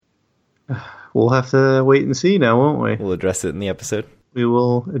We'll have to wait and see now, won't we? We'll address it in the episode. We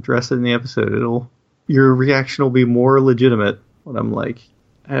will address it in the episode. Your reaction will be more legitimate when I'm like,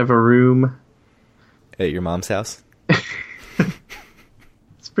 I have a room at your mom's house.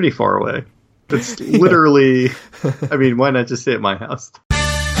 It's pretty far away. It's literally, I mean, why not just stay at my house?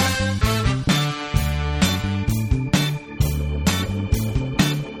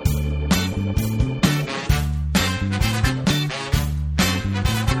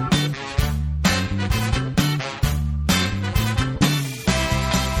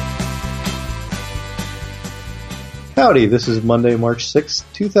 Howdy, this is Monday, March 6th,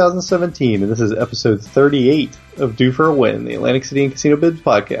 2017, and this is episode 38 of Due for a Win, the Atlantic City and Casino Bids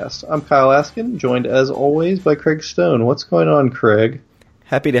podcast. I'm Kyle Askin, joined as always by Craig Stone. What's going on, Craig?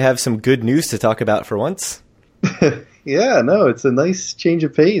 Happy to have some good news to talk about for once. Yeah, no, it's a nice change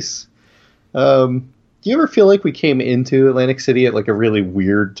of pace. Do you ever feel like we came into Atlantic City at like a really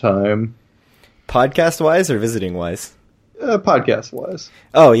weird time? Podcast-wise or visiting-wise? Podcast-wise.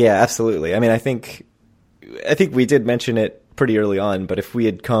 Oh, yeah, absolutely. I mean, I think we did mention it pretty early on, but if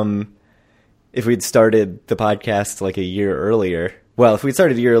we'd started the podcast like a year earlier, well, if we'd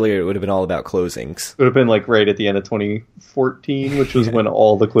started a year earlier, it would have been all about closings. It would have been like right at the end of 2014, which was when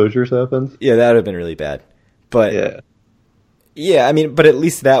all the closures happened. Yeah, that would have been really bad. But yeah, I mean, but at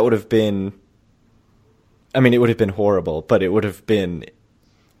least that would have been, I mean, it would have been horrible, but it would have been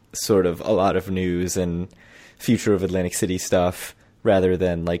sort of a lot of news and future of Atlantic City stuff, rather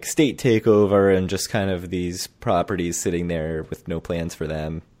than like state takeover and just kind of these properties sitting there with no plans for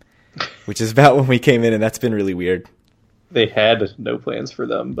them, which is about when we came in, and that's been really weird. They had no plans for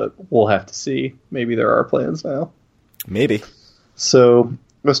them, but we'll have to see. Maybe there are plans now. Maybe. So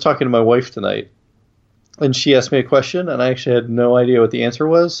I was talking to my wife tonight, and she asked me a question, and I actually had no idea what the answer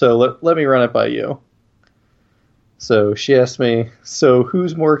was, so let me run it by you. So she asked me, so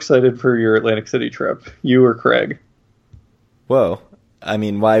who's more excited for your Atlantic City trip, you or Craig? Whoa. I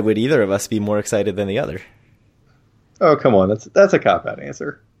mean, why would either of us be more excited than the other? Oh, come on. That's a cop-out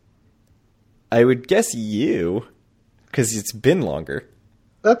answer. I would guess you, because it's been longer.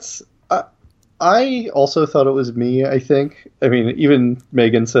 I also thought it was me, I think. I mean, even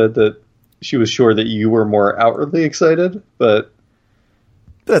Megan said that she was sure that you were more outwardly excited, but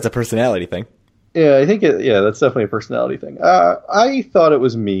that's a personality thing. Yeah, I think that's definitely a personality thing. I thought it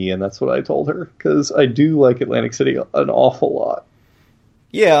was me, and that's what I told her, because I do like Atlantic City an awful lot.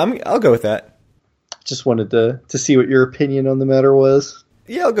 Yeah, I'll go with that. Just wanted to see what your opinion on the matter was.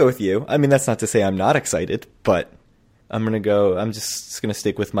 Yeah, I'll go with you. I mean, that's not to say I'm not excited, but I'm just gonna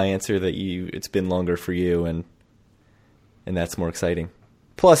stick with my answer that it's been longer for you, and that's more exciting.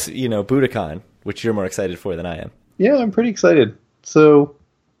 Plus, Budokan, which you're more excited for than I am. Yeah, I'm pretty excited. So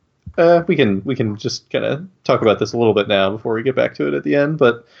we can just kind of talk about this a little bit now before we get back to it at the end.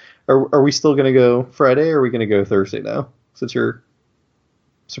 But are we still gonna go Friday, or are we gonna go Thursday now? Since you're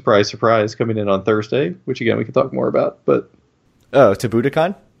surprise, coming in on Thursday, which again we can talk more about. But to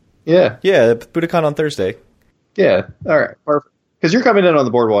Budokan? Yeah, Budokan on Thursday. Yeah, all right, perfect. Because you're coming in on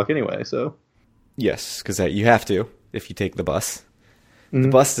the boardwalk anyway, so yes, because you have to if you take the bus. Mm-hmm. The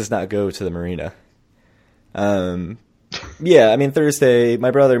bus does not go to the marina. Yeah, I mean Thursday.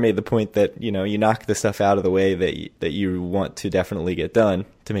 My brother made the point that you knock the stuff out of the way that you want to definitely get done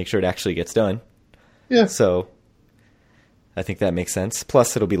to make sure it actually gets done. Yeah. So I think that makes sense.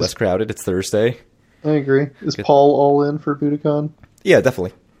 Plus, it'll be less crowded. It's Thursday. I agree. Is Paul all in for Budokan? Yeah,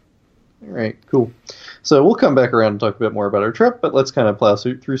 definitely. All right, cool. So we'll come back around and talk a bit more about our trip, but let's kind of plow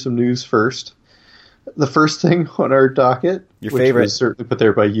through some news first. The first thing on our docket, your favorite, which was certainly put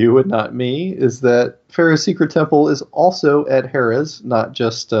there by you and not me, is that Pharaoh's Secret Temple is also at Harrah's, not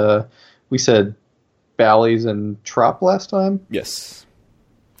just, we said Bally's and Trop last time? Yes.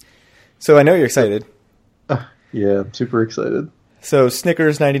 So I know you're excited. Yeah, I'm super excited. So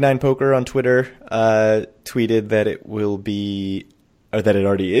Snickers99 Poker on Twitter tweeted that it will be, or that it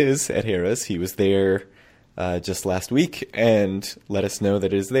already is at Harrah's. He was there just last week and let us know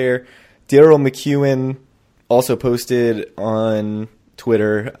that it is there. Daryl McEwen also posted on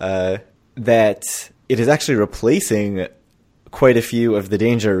Twitter that it is actually replacing quite a few of the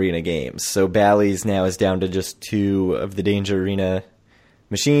Danger Arena games. So Bally's now is down to just 2 of the Danger Arena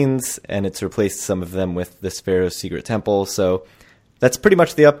machines, and it's replaced some of them with this Pharaoh's Secret Temple. So that's pretty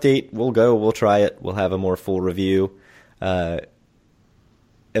much the update. We'll try it. We'll have a more full review.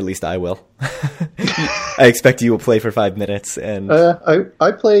 At least I will. I expect you will play for 5 minutes. And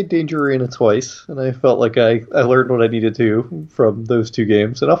I played Danger Arena twice, and I felt like I learned what I needed to from those 2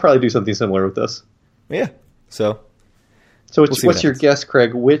 games, and I'll probably do something similar with this. Yeah. So what's your guess,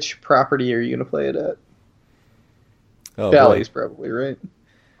 Craig? Which property are you going to play it at? Oh, Bally's, probably, right?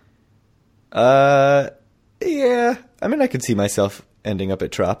 Yeah. I mean, I could see myself ending up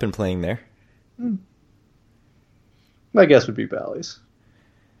at Trop and playing there. My guess would be Bally's.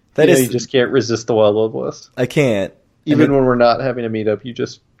 That is, you just can't resist the Wild Wild West. I can't. Even when we're not having a meetup, you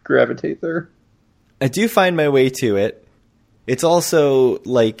just gravitate there. I do find my way to it. It's also,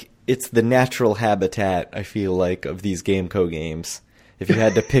 like, it's the natural habitat, I feel like, of these Gameco games. If you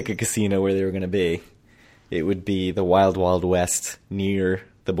had to pick a casino where they were going to be, it would be the Wild Wild West near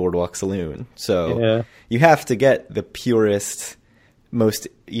the Boardwalk Saloon. So you have to get the purest, most,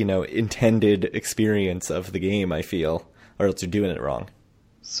 intended experience of the game, I feel, or else you're doing it wrong.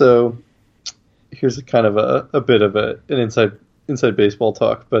 So here's a kind of a bit of an inside baseball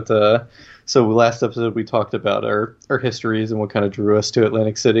talk, but so last episode we talked about our histories and what kind of drew us to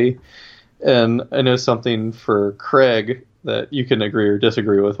Atlantic City, and I know something for Craig that you can agree or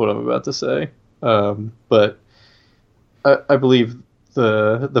disagree with what I'm about to say, but I believe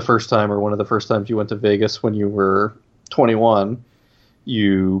the first time, or one of the first times you went to Vegas when you were 21,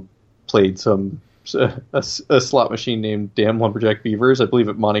 you played a slot machine named Damn Lumberjack Beavers, I believe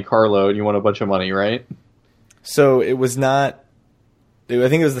at Monte Carlo, and you won a bunch of money, right? So it was not... I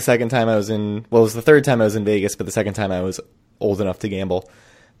think it was the second time I was in... Well, it was the third time I was in Vegas, but the second time I was old enough to gamble.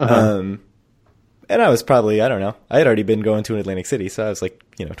 And I was probably, I don't know, I had already been going to an Atlantic City, so I was like,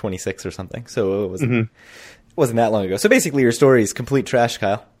 26 or something. So it wasn't that long ago. So basically your story is complete trash,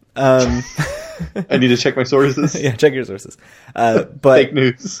 Kyle. I need to check my sources. Yeah, check your sources. But fake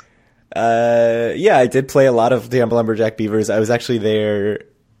news. Yeah, I did play a lot of Damn Lumberjack Beavers. I was actually there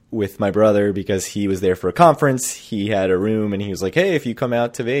with my brother because he was there for a conference. He had a room, and he was like, hey, if you come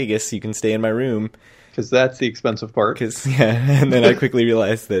out to Vegas, you can stay in my room. Because that's the expensive part. And then I quickly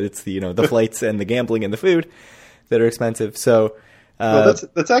realized that it's the flights and the gambling and the food that are expensive. So, well,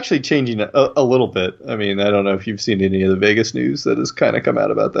 that's actually changing a little bit. I mean, I don't know if you've seen any of the Vegas news that has kind of come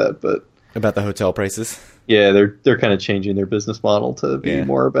out about that, but about the hotel prices. Yeah, they're kind of changing their business model to be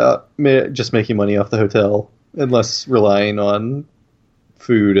more about just making money off the hotel and less relying on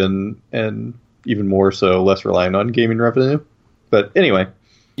food and even more so less relying on gaming revenue. But anyway.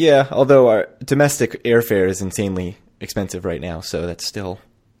 Yeah, although our domestic airfare is insanely expensive right now, so that's still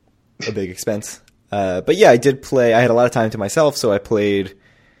a big expense. But yeah, I did play. I had a lot of time to myself, so I played,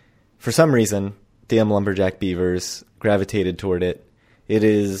 for some reason, Damn Lumberjack Beavers, gravitated toward it. It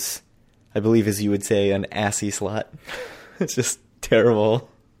is, I believe as you would say, an assy slot. It's just terrible.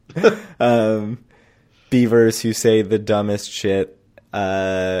 Beavers who say the dumbest shit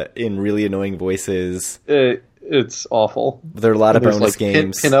in really annoying voices. It's awful. There are a lot of bonus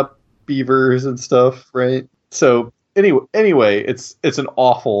games. Pin-up beavers and stuff, right? So anyway, it's an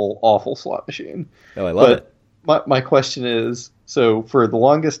awful slot machine. Oh, I love it. My question is, so for the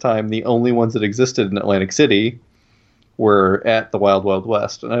longest time, the only ones that existed in Atlantic City were at the Wild Wild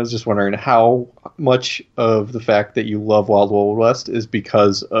West. And I was just wondering how much of the fact that you love Wild Wild West is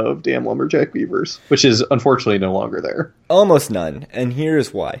because of Damn Lumberjack Beavers, which is unfortunately no longer there. Almost none. And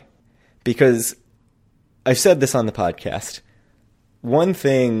here's why. Because I've said this on the podcast. One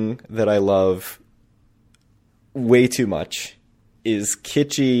thing that I love way too much is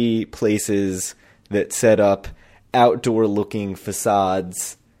kitschy places that set up outdoor-looking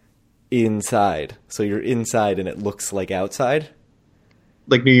facades inside. So you're inside and it looks like outside.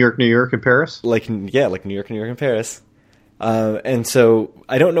 Like New York, and Paris? Like New York, and Paris. And so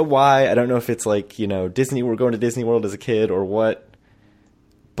I don't know why. I don't know if it's like, Disney, we're going to Disney World as a kid or what.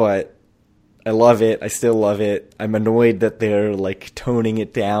 But I love it. I still love it. I'm annoyed that they're like toning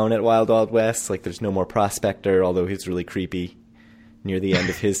it down at Wild Wild West. Like there's no more Prospector, although he's really creepy near the end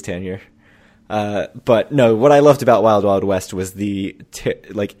of his tenure. But no, what I loved about Wild Wild West was the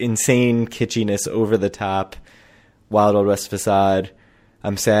insane kitschiness, over the top Wild Wild West facade.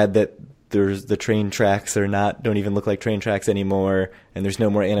 I'm sad that the train tracks don't even look like train tracks anymore, and there's no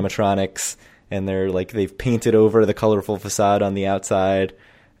more animatronics, and they've painted over the colorful facade on the outside,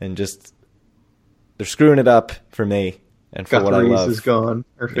 and just they're screwing it up for me and for what I love. is gone,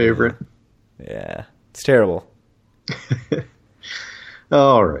 our favorite. Yeah, it's terrible.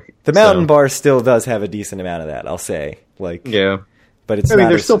 All right. The Mountain Bar still does have a decent amount of that, I'll say. Yeah. But it's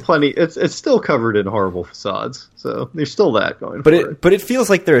there's still plenty. It's still covered in horrible facades, so there's still that going for it. But it feels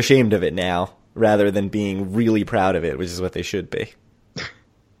like they're ashamed of it now, rather than being really proud of it, which is what they should be.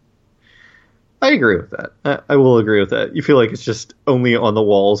 I agree with that. I will agree with that. You feel like it's just only on the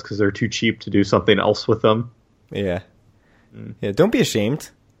walls because they're too cheap to do something else with them. Yeah. Yeah. Don't be ashamed.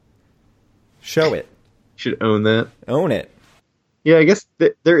 Show it. You should own that. Own it. Yeah, I guess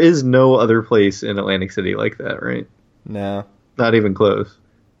there is no other place in Atlantic City like that, right? No. Not even close.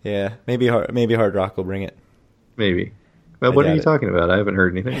 Yeah, maybe Hard Rock will bring it. Maybe. Well, what are you talking about? I haven't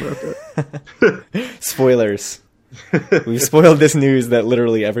heard anything about that. Spoilers. We've spoiled this news that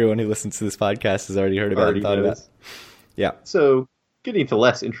literally everyone who listens to this podcast has already heard about and thought about. Yeah. So, getting to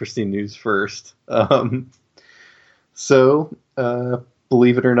less interesting news first. Believe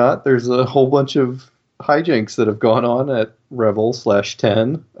it or not, there's a whole bunch of hijinks that have gone on at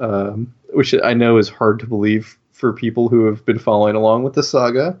Revel/10, which I know is hard to believe for people who have been following along with the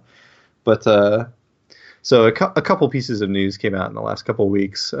saga. But so a couple pieces of news came out in the last couple of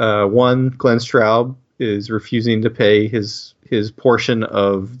weeks. One, Glenn Straub is refusing to pay his portion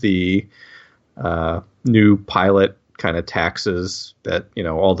of the new pilot kind of taxes that,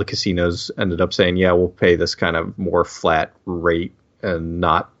 all the casinos ended up saying, yeah, we'll pay this kind of more flat rate and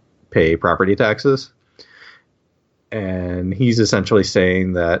not pay property taxes. And he's essentially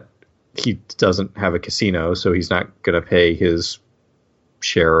saying that he doesn't have a casino, so he's not going to pay his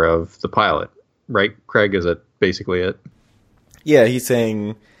share of the pilot. Right, Craig? Is that basically it? Yeah, he's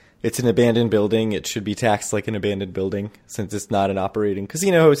saying it's an abandoned building. It should be taxed like an abandoned building since it's not an operating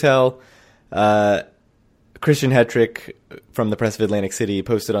casino hotel. Christian Hetrick from the Press of Atlantic City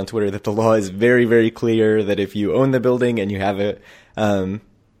posted on Twitter that the law is very, very clear that if you own the building and you have it, I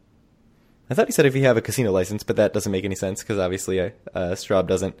thought he said if you have a casino license, but that doesn't make any sense because obviously Straub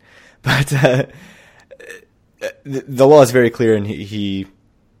doesn't. But the law is very clear, and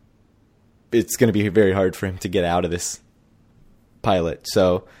it's going to be very hard for him to get out of this pilot.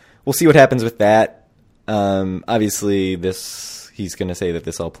 So we'll see what happens with that. Obviously, he's going to say that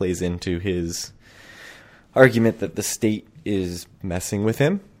this all plays into his argument that the state is messing with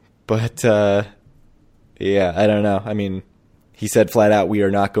him. But, yeah, I don't know. I mean, he said flat out, we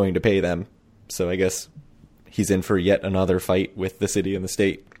are not going to pay them. So I guess he's in for yet another fight with the city and the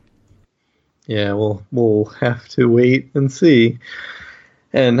state. Yeah, we'll have to wait and see.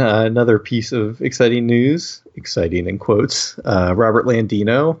 And another piece of exciting news, exciting in quotes, Robert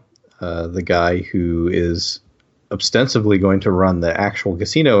Landino, the guy who is ostensibly going to run the actual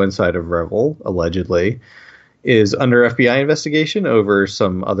casino inside of Revel, allegedly, is under FBI investigation over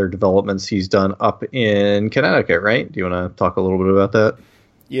some other developments he's done up in Connecticut, right? Do you want to talk a little bit about that?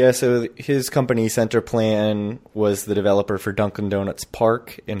 Yeah, so his company, Centerplan, was the developer for Dunkin' Donuts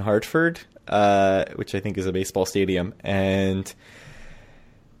Park in Hartford, which I think is a baseball stadium. And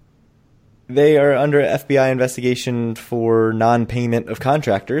they are under FBI investigation for non-payment of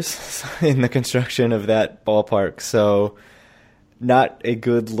contractors in the construction of that ballpark. So not a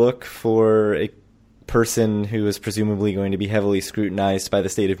good look for a person who is presumably going to be heavily scrutinized by the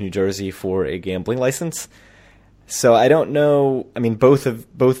state of New Jersey for a gambling license. So I don't know. I mean, both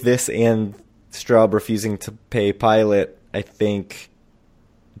this and Straub refusing to pay pilot, I think,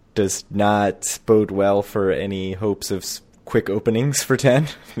 does not bode well for any hopes of quick openings for 10,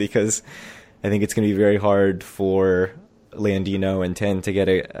 because I think it's going to be very hard for Landino and 10 to get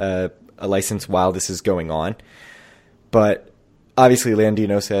a license while this is going on. But obviously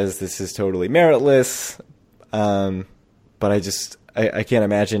Landino says this is totally meritless. But I can't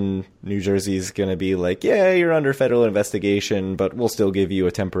imagine New Jersey's going to be like, yeah, you're under federal investigation, but we'll still give you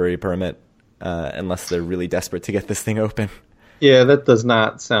a temporary permit unless they're really desperate to get this thing open. Yeah, that does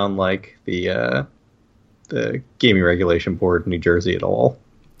not sound like the Gaming Regulation Board in New Jersey at all.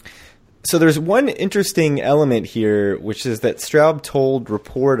 So there's one interesting element here, which is that Straub told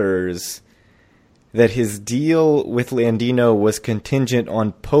reporters that his deal with Landino was contingent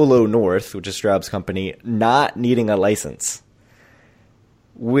on Polo North, which is Straub's company, not needing a license.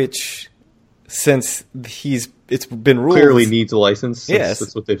 Which, since it's been ruled... Clearly needs a license. Yes.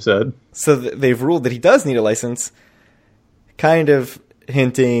 That's what they've said. So they've ruled that he does need a license, kind of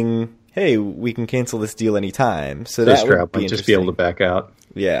hinting, hey, we can cancel this deal anytime. So that would be just be able to back out.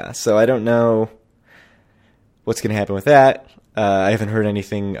 Yeah, so I don't know what's going to happen with that. I haven't heard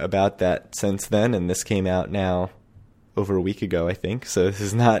anything about that since then, and this came out now over a week ago, I think. So this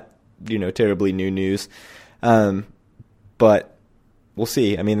is not, terribly new news. But we'll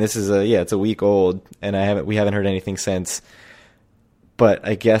see. I mean, this is it's a week old, and we haven't heard anything since. But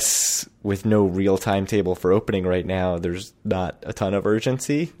I guess with no real timetable for opening right now, there's not a ton of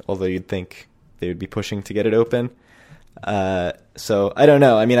urgency, although you'd think they would be pushing to get it open. So I don't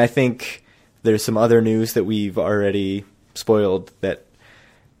know. I mean, I think there's some other news that we've already spoiled that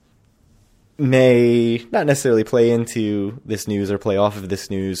may not necessarily play into this news or play off of this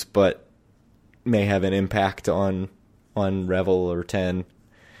news, but may have an impact on Revel or 10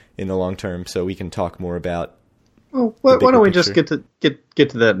 in the long term. So we can talk more about. Well, why don't we just get to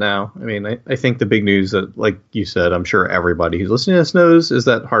that now? I mean, I think the big news that, like you said, I'm sure everybody who's listening to this knows, is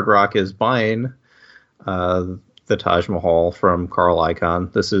that Hard Rock is buying the Taj Mahal from Carl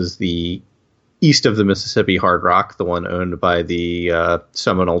Icahn. This is the east of the Mississippi Hard Rock, the one owned by the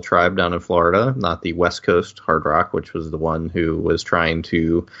Seminole tribe down in Florida, not the West Coast Hard Rock, which was the one who was trying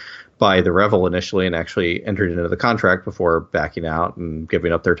to buy the Revel initially and actually entered into the contract before backing out and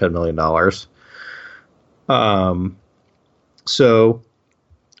giving up their $10 million. So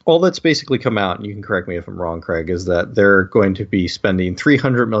all that's basically come out, and you can correct me if I'm wrong, Craig, is that they're going to be spending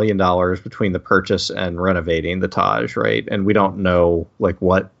 $300 million between the purchase and renovating the Taj, right? And we don't know like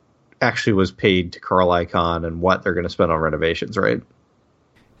what actually was paid to Carl Icahn and what they're going to spend on renovations, right?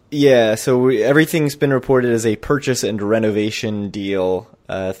 Yeah, so everything's been reported as a purchase and renovation deal,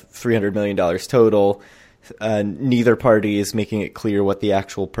 $300 million total. Neither party is making it clear what the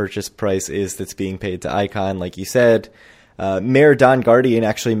actual purchase price is that's being paid to Icahn, like you said. Mayor Don Guardian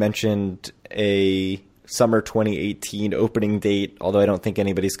actually mentioned a summer 2018 opening date, although I don't think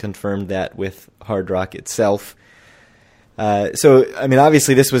anybody's confirmed that with Hard Rock itself. So, I mean,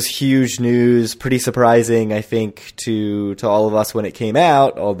 obviously this was huge news, pretty surprising, I think, to all of us when it came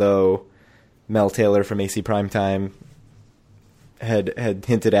out, although Mel Taylor from AC Primetime had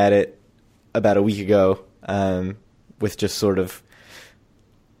hinted at it about a week ago, with just sort of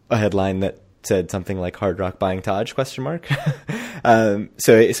a headline that said something like Hard Rock buying Taj, ? So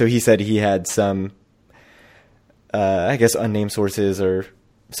he said he had some, I guess, unnamed sources or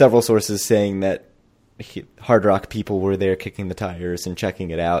several sources saying that Hard Rock people were there kicking the tires and checking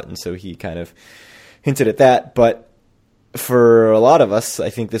it out, and so he kind of hinted at that. But for a lot of us,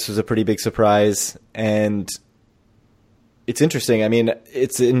 I think this was a pretty big surprise, and it's interesting. I mean,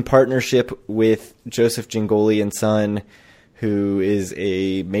 it's in partnership with Joseph Gingoli and Son, who is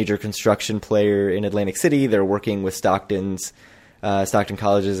a major construction player in Atlantic City. They're working with Stockton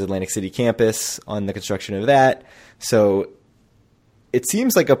College's Atlantic City campus on the construction of that. So it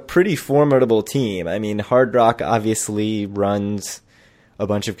seems like a pretty formidable team. I mean, Hard Rock obviously runs a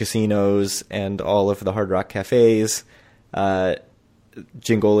bunch of casinos and all of the Hard Rock cafes.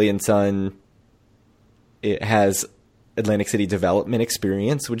 Gingoli and Son, it has Atlantic City development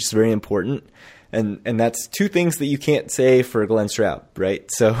experience, which is very important. And that's two things that you can't say for Glenn Stroud, right?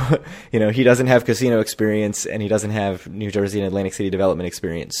 So, he doesn't have casino experience and he doesn't have New Jersey and Atlantic City development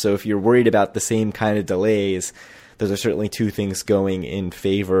experience. So if you're worried about the same kind of delays, those are certainly two things going in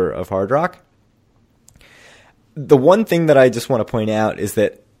favor of Hard Rock. The one thing that I just want to point out is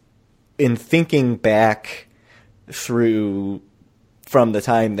that in thinking back through from the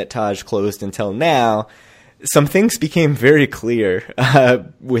time that Taj closed until now, some things became very clear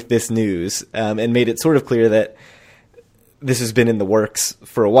with this news, and made it sort of clear that this has been in the works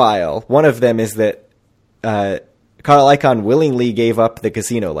for a while. One of them is that Carl Icahn willingly gave up the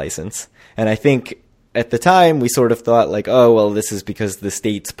casino license, and I think at the time we sort of thought like, oh, well, this is because the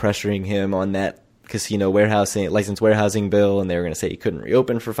state's pressuring him on that casino license warehousing bill, and they were going to say he couldn't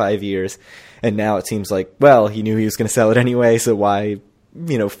reopen for 5 years. And now it seems like, well, he knew he was going to sell it anyway, so why,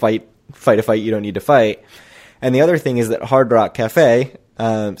 fight a fight you don't need to fight. And the other thing is that Hard Rock Cafe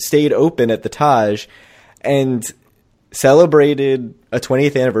stayed open at the Taj and celebrated a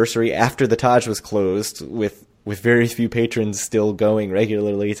 20th anniversary after the Taj was closed, with very few patrons still going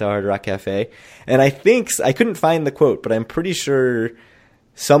regularly to Hard Rock Cafe. And I think, I couldn't find the quote, but I'm pretty sure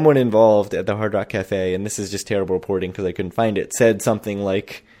someone involved at the Hard Rock Cafe, and this is just terrible reporting because I couldn't find it, said something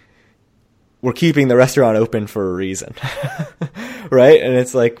like, "We're keeping the restaurant open for a reason." Right? And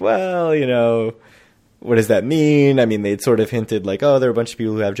it's like, well, what does that mean? I mean, they'd sort of hinted like, oh, there are a bunch of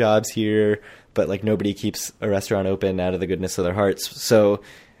people who have jobs here, but like nobody keeps a restaurant open out of the goodness of their hearts. So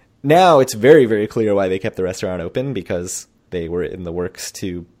now it's very, very clear why they kept the restaurant open, because they were in the works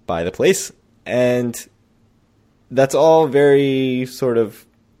to buy the place. And that's all very sort of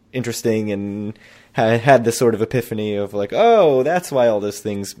interesting, and had this sort of epiphany of like, oh, that's why all those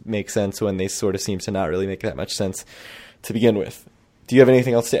things make sense when they sort of seem to not really make that much sense to begin with. Do you have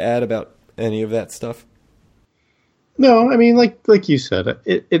anything else to add about any of that stuff? No, I mean, like you said,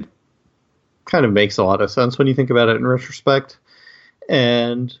 it kind of makes a lot of sense when you think about it in retrospect.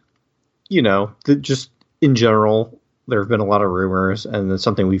 And, just in general, there have been a lot of rumors, and it's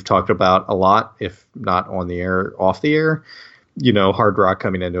something we've talked about a lot, if not on the air, off the air. Hard Rock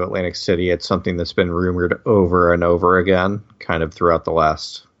coming into Atlantic City, it's something that's been rumored over and over again, kind of throughout the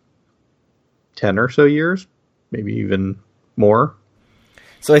last 10 or so years, maybe even more.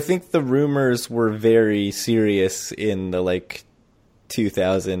 So I think the rumors were very serious in the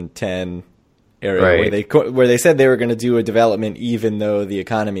 2010 era, right, where they said they were going to do a development even though the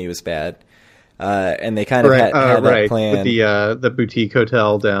economy was bad, and they kind of had that plan with the boutique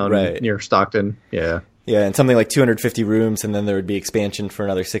hotel down near Stockton. Yeah, and something like 250 rooms, and then there would be expansion for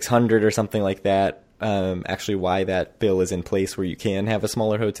another 600 or something like that. Actually, why that bill is in place where you can have a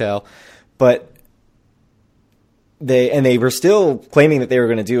smaller hotel. but they were still claiming that they were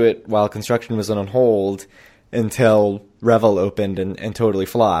going to do it while construction was on hold until Revel opened and totally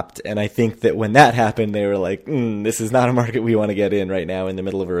flopped. And I think that when that happened, they were like, this is not a market we want to get in right now in the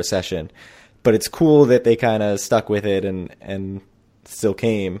middle of a recession. But it's cool that they kind of stuck with it and still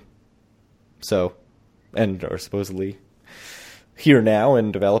came. So, and are supposedly here now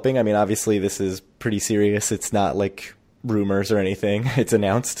and developing. I mean, obviously this is pretty serious. It's not like rumors or anything. It's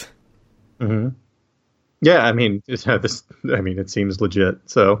announced. Mm-hmm. Yeah, I mean, it seems legit.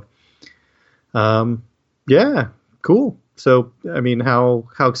 So, yeah, cool. So, I mean, how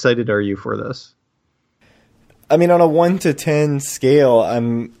excited are you for this? I mean, on a 1 to 10 scale,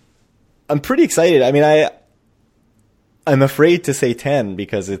 I'm pretty excited. I mean, I'm afraid to say 10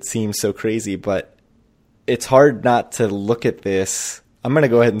 because it seems so crazy, but it's hard not to look at this. I'm going to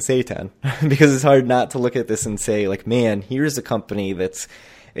go ahead and say 10 because it's hard not to look at this and say, like, man, here's a company that's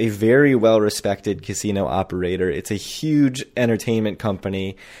a very well-respected casino operator. It's a huge entertainment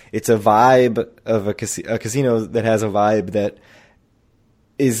company. It's a vibe of a casino that has a vibe that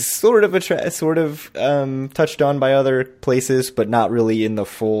is sort of touched on by other places, but not really in the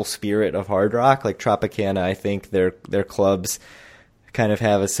full spirit of Hard Rock. Like Tropicana, I think their clubs kind of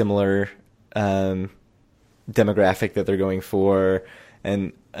have a similar demographic that they're going for.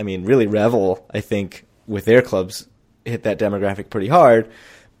 And I mean, really Revel, I think, with their clubs hit that demographic pretty hard.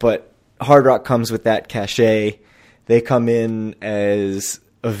 But Hard Rock comes with that cachet. They come in as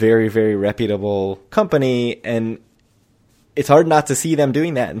a very, very reputable company, and it's hard not to see them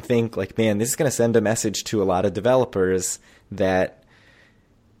doing that and think, like, man, this is going to send a message to a lot of developers that,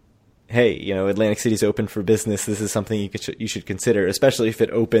 hey, you know, Atlantic City's open for business. This is something you should consider, especially if it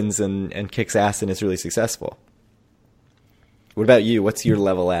opens and kicks ass and is really successful. What about you? What's your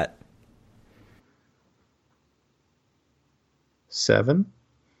level at? 7?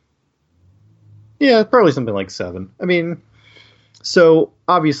 Yeah, probably something like 7. I mean, so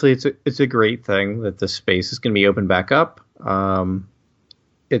obviously it's a great thing that the space is going to be opened back up.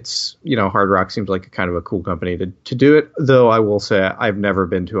 It's, you know, Hard Rock seems like a kind of a cool company to do it, though I will say I've never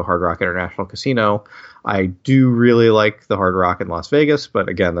been to a Hard Rock International casino. I do really like the Hard Rock in Las Vegas, but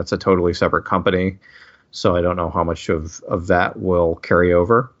again, that's a totally separate company, so I don't know how much of that will carry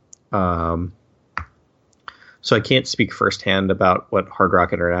over. So I can't speak firsthand about what Hard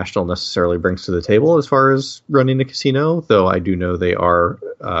Rock International necessarily brings to the table as far as running a casino, though I do know they are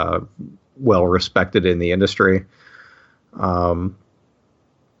well respected in the industry.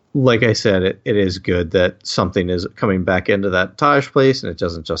 Like I said, it is good that something is coming back into that Taj place and it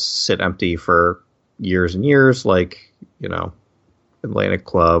doesn't just sit empty for years and years like, you know, Atlantic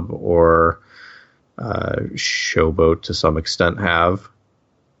Club or Showboat to some extent have.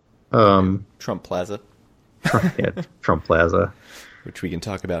 Trump Plaza. Trump Plaza. Which we can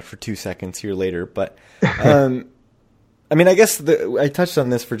talk about for 2 seconds here later. But, I mean, I guess I touched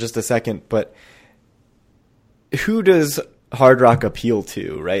on this for just a second, but who does Hard Rock appeal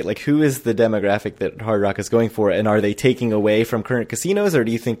to, right? Like, who is the demographic that Hard Rock is going for? And are they taking away from current casinos, or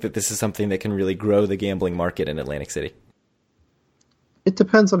do you think that this is something that can really grow the gambling market in Atlantic City? It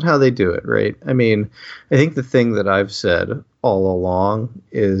depends on how they do it, right? I mean, I think the thing that I've said all along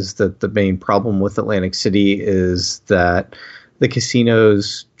is that the main problem with Atlantic City is that the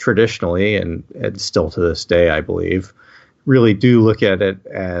casinos traditionally, and still to this day, I believe, really do look at it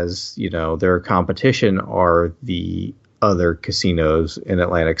as, you know, their competition are the other casinos in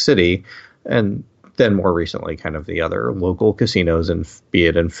Atlantic City, and then more recently kind of the other local casinos, and be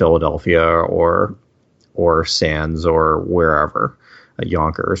it in Philadelphia or Sands or wherever.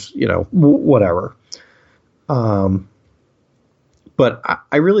 Yonkers, you know, whatever. But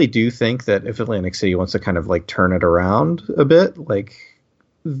I really do think that if Atlantic City wants to kind of like turn it around a bit, like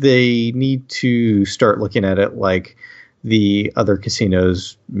they need to start looking at it like the other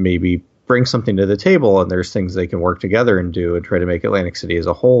casinos maybe bring something to the table and there's things they can work together and do and try to make Atlantic City as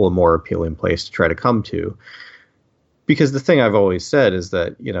a whole a more appealing place to try to come to. Because the thing I've always said is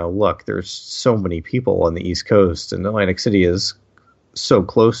that, you know, look, there's so many people on the East Coast and Atlantic City is so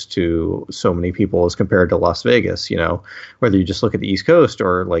close to so many people as compared to Las Vegas, you know, whether you just look at the East Coast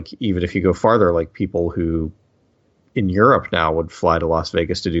or like even if you go farther, like people who in Europe now would fly to Las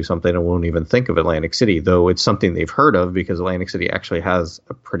Vegas to do something and won't even think of Atlantic City, though it's something they've heard of because Atlantic City actually has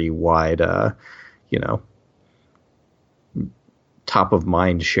a pretty wide, you know, top of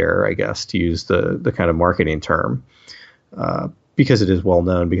mind share, I guess, to use the kind of marketing term, because it is well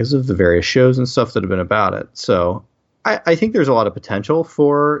known because of the various shows and stuff that have been about it. So I think there's a lot of potential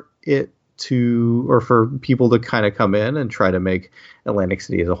for it to, or for people to kind of come in and try to make Atlantic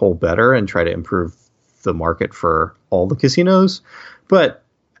City as a whole better and try to improve the market for all the casinos. But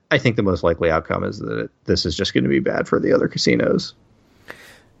I think the most likely outcome is that this is just going to be bad for the other casinos.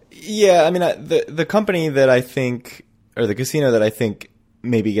 Yeah, I mean, the company that I think, or the casino that I think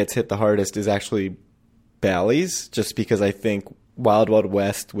maybe gets hit the hardest is actually Bally's, just because I think Wild Wild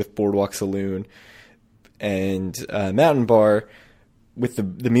West with Boardwalk Saloon and Mountain Bar, with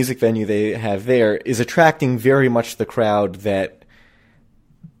the music venue they have there, is attracting very much the crowd that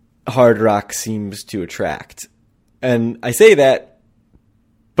Hard Rock seems to attract. And I say that,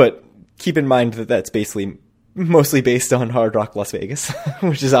 but keep in mind that that's basically mostly based on Hard Rock Las Vegas,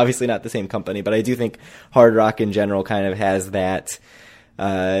 which is obviously not the same company, but I do think Hard Rock in general kind of has that,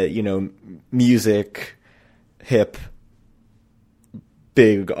 music, hip,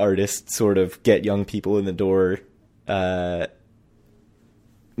 big artist sort of get young people in the door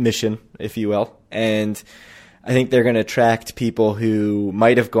mission, if you will. And I think they're going to attract people who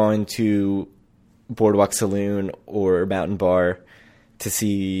might have gone to Boardwalk Saloon or Mountain Bar to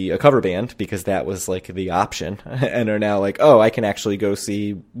see a cover band because that was like the option, and are now like, oh, I can actually go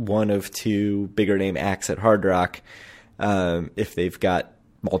see one of two bigger name acts at Hard Rock if they've got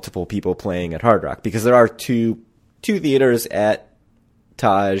multiple people playing at Hard Rock, because there are two theaters at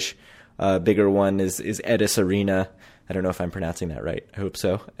Taj. Bigger one is Edis Arena. I don't know if I'm pronouncing that right. I hope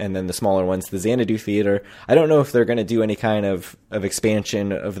so. And then the smaller one's the Xanadu Theater. I don't know if they're going to do any kind of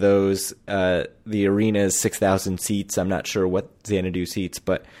expansion of those. The arena is 6,000 seats. I'm not sure what Xanadu seats,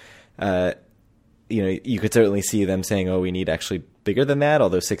 but you could certainly see them saying, oh, we need actually bigger than that,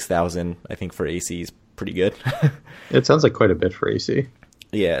 although 6,000, I think, for AC is pretty good. It sounds like quite a bit for AC.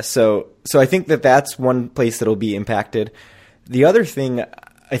 Yeah, so I think that's one place that'll be impacted. The other thing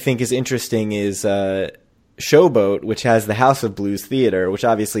I think is interesting is Showboat, which has the House of Blues Theater, which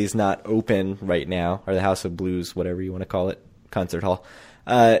obviously is not open right now, or the House of Blues, whatever you want to call it, concert hall.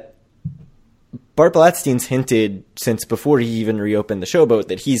 Bart Blatstein's hinted since before he even reopened the Showboat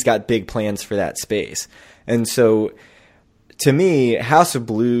that he's got big plans for that space. And so, to me, House of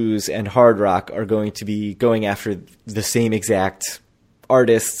Blues and Hard Rock are going to be going after the same exact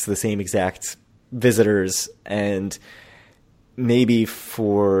artists, the same exact visitors, and maybe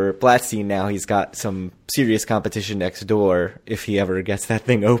for Blatstein now, he's got some serious competition next door if he ever gets that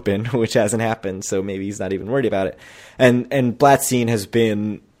thing open, which hasn't happened, so maybe he's not even worried about it. And Blatstein has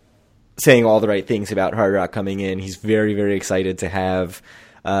been saying all the right things about Hard Rock coming in. He's very, very excited to have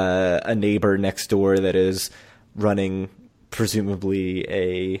a neighbor next door that is running presumably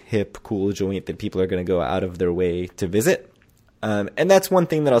a hip, cool joint that people are going to go out of their way to visit. And that's one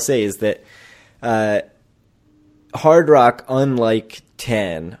thing that I'll say is that Hard Rock, unlike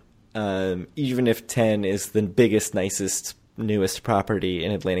 10, even if 10 is the biggest, nicest, newest property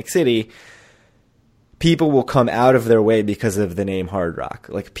in Atlantic City, people will come out of their way because of the name Hard Rock.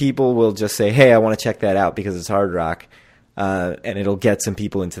 Like, people will just say, hey, I want to check that out because it's Hard Rock, and it'll get some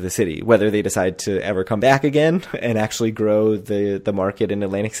people into the city. Whether they decide to ever come back again and actually grow the market in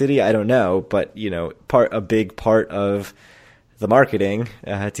Atlantic City, I don't know. But, a big part of the marketing,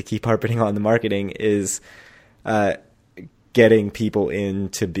 to keep harping on the marketing, is getting people in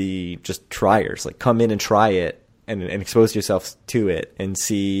to be just triers. Like, come in and try it and expose yourself to it and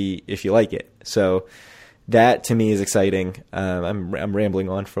see if you like it. So that to me is exciting. I'm rambling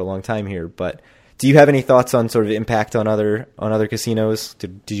on for a long time here, but do you have any thoughts on sort of impact on other casinos?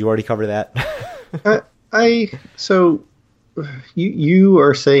 Did you already cover that? So you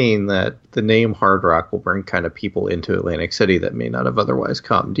are saying that the name Hard Rock will bring kind of people into Atlantic City that may not have otherwise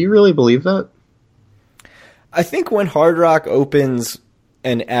come. Do you really believe that? I think when Hard Rock opens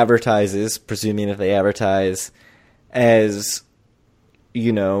and advertises, presuming that they advertise as,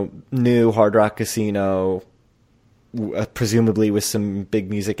 new Hard Rock casino, presumably with some big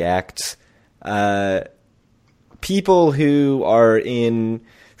music acts, people who are in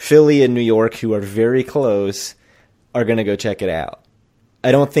Philly and New York who are very close are going to go check it out.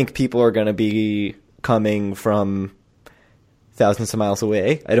 I don't think people are going to be coming from thousands of miles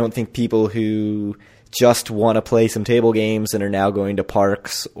away. I don't think people who just want to play some table games and are now going to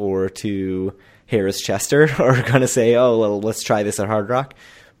Parks or to Harris Chester are going to say, oh, well, let's try this at Hard Rock.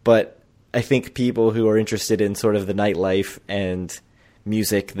 But I think people who are interested in sort of the nightlife and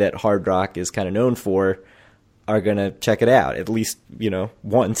music that Hard Rock is kind of known for are going to check it out, at least,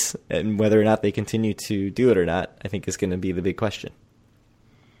 once. And whether or not they continue to do it or not, I think is going to be the big question.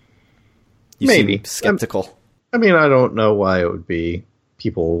 You Maybe. seem skeptical. I don't know why it would be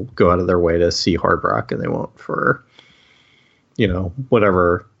people go out of their way to see Hard Rock and they won't for,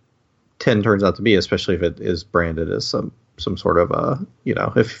 whatever 10 turns out to be, especially if it is branded as some sort of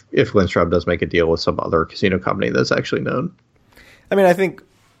if Lindstrom does make a deal with some other casino company that's actually known. I think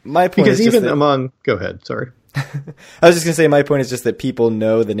my point because is even among, go ahead, sorry. I was just going to say my point is just that people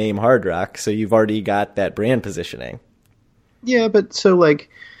know the name Hard Rock, so you've already got that brand positioning. Yeah, but so like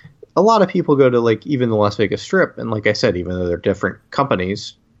a lot of people go to like even the Las Vegas Strip, and like I said, even though they're different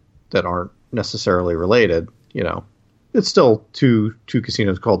companies that aren't necessarily related, it's still two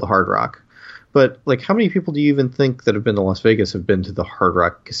casinos called the Hard Rock. But like, how many people do you even think that have been to Las Vegas have been to the Hard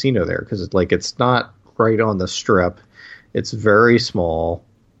Rock Casino there? Because it's not right on the Strip. It's very small.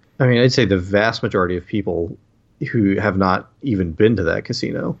 I mean, I'd say the vast majority of people who have not even been to that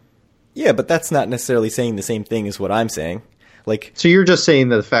casino. Yeah, but that's not necessarily saying the same thing as what I'm saying. Like, so you're just saying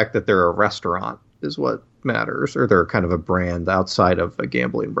that the fact that they're a restaurant is what matters, or they're kind of a brand outside of a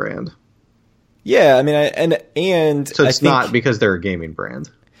gambling brand. Yeah, I mean, and so it's not because they're a gaming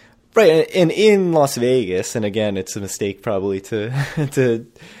brand, right? And in Las Vegas, and again, it's a mistake probably to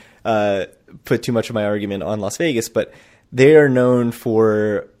put too much of my argument on Las Vegas, but they are known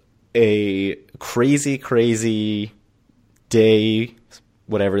for a crazy day,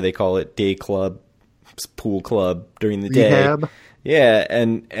 whatever they call it, day club, pool club during the Rehab. day. Yeah,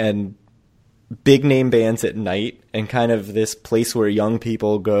 and big name bands at night, and kind of this place where young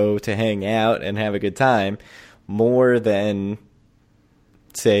people go to hang out and have a good time more than,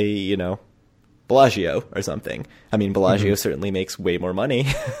 say, Bellagio or something. I mean, Bellagio certainly makes way more money,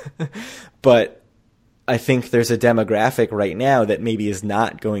 but I think there's a demographic right now that maybe is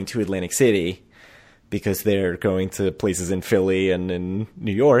not going to Atlantic City because they're going to places in Philly and in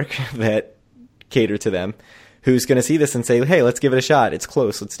New York that cater to them, who's going to see this and say, hey, let's give it a shot. It's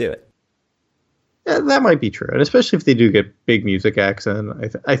close. Let's do it. Yeah, that might be true. And especially if they do get big music acts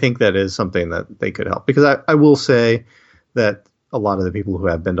in, I think that is something that they could help. Because I will say that a lot of the people who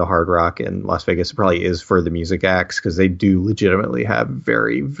have been to Hard Rock in Las Vegas probably is for the music acts, because they do legitimately have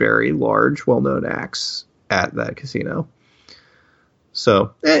very, very large, well-known acts at that casino.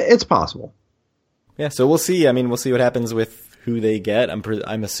 So it's possible. Yeah, so we'll see. I mean, we'll see what happens with who they get.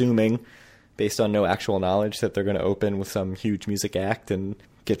 I'm assuming, based on no actual knowledge, that they're going to open with some huge music act and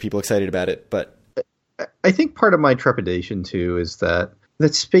get people excited about it. But I think part of my trepidation, too, is that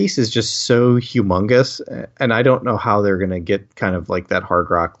space is just so humongous, and I don't know how they're going to get kind of like that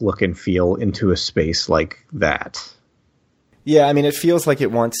Hard Rock look and feel into a space like that. Yeah, I mean, it feels like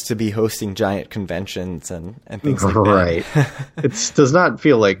it wants to be hosting giant conventions and things like right. that. It does not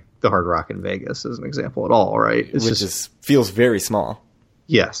feel like the Hard Rock in Vegas, as an example, at all, right? Which feels very small.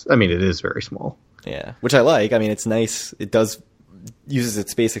 Yes, I mean, it is very small. Yeah, which I like. I mean, it's nice. It uses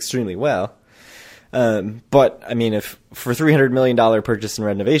its space extremely well. But I mean, if for $300 million purchase and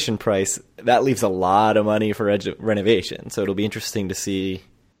renovation price, that leaves a lot of money for renovation. So it'll be interesting to see.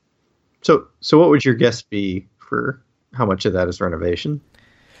 So what would your guess be for how much of that is renovation?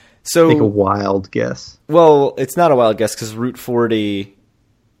 So make a wild guess. Well, it's not a wild guess because Route 40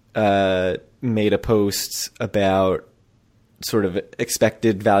 made a post about sort of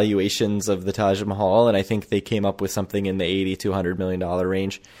expected valuations of the Taj Mahal, and I think they came up with something in the $80 to $100 million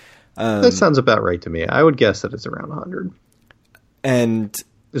range. That sounds about right to me. I would guess that it's around 100. And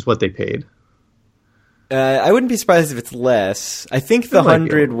is what they paid. I wouldn't be surprised if it's less. I think the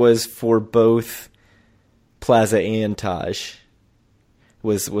 100 was for both Plaza and Taj.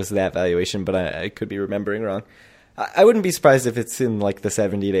 Was that valuation, but I could be remembering wrong. I wouldn't be surprised if it's in like the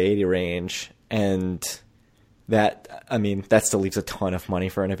 70 to 80 range, and that, I mean, that still leaves a ton of money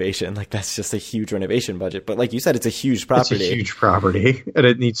for renovation. Like, that's just a huge renovation budget. But like you said, it's a huge property. It's a huge property, and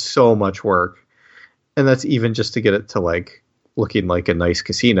it needs so much work. And that's even just to get it to like looking like a nice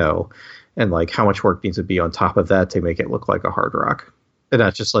casino, and like how much work needs to be on top of that to make it look like a Hard Rock, and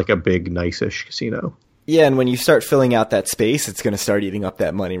not just like a big nice-ish casino. Yeah, and when you start filling out that space, it's going to start eating up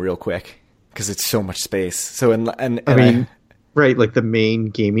that money real quick because it's so much space. So I mean, right, like the main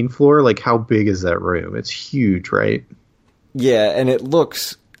gaming floor, like how big is that room? It's huge, right? Yeah, and it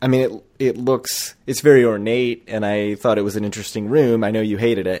looks, I mean, it's very ornate, and I thought it was an interesting room. I know you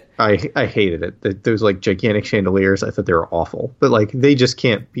hated it. I hated it. Those like gigantic chandeliers, I thought they were awful. But like they just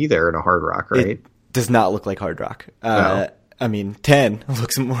can't be there in a Hard Rock, right? It does not look like Hard Rock. No. I mean, 10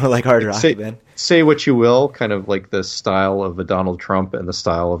 looks more like Hard Rock than. Say what you will, kind of like the style of a Donald Trump and the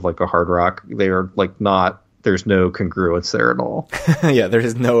style of like a Hard Rock. They are like not. There's no congruence there at all. Yeah, there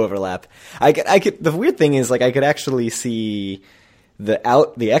is no overlap. I could. The weird thing is, like, I could actually see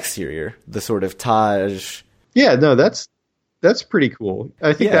the exterior, the sort of Taj. Yeah, no, that's pretty cool.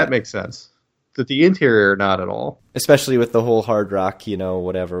 I think that makes sense. But the interior, not at all. Especially with the whole Hard Rock,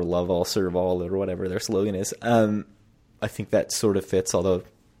 whatever, love all, serve all, or whatever their slogan is. I think that sort of fits, although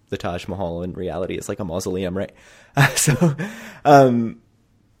the Taj Mahal in reality is like a mausoleum, right? But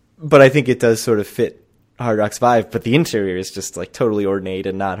I think it does sort of fit Hard Rock's vibe, but the interior is just like totally ornate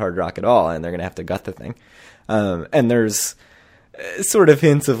and not Hard Rock at all, and they're gonna have to gut the thing. And there's sort of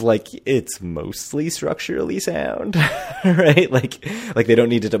hints of like it's mostly structurally sound, right? Like they don't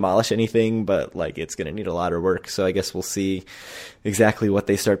need to demolish anything, but like it's gonna need a lot of work. So I guess we'll see exactly what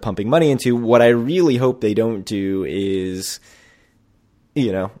they start pumping money into. What I really hope they don't do is,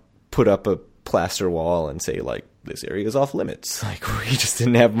 put up a plaster wall and say like, this area is off limits. Like, we just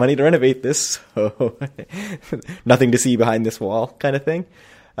didn't have money to renovate this, so nothing to see behind this wall, kind of thing.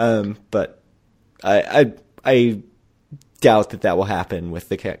 But I doubt that will happen with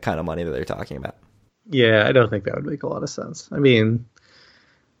the kind of money that they're talking about. Yeah, I don't think that would make a lot of sense. I mean,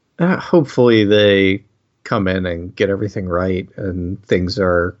 hopefully they come in and get everything right, and things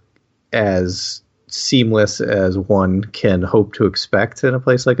are as seamless as one can hope to expect in a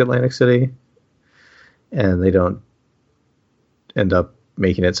place like Atlantic City. And they don't end up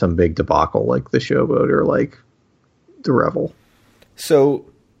making it some big debacle like the Showboat or like the Revel. So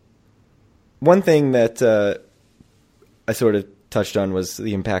one thing that I sort of touched on was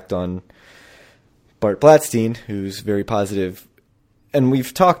the impact on Bart Blatstein, who's very positive. And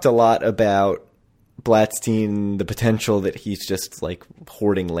we've talked a lot about Blatstein, the potential that he's just like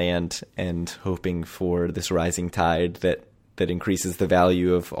hoarding land and hoping for this rising tide that increases the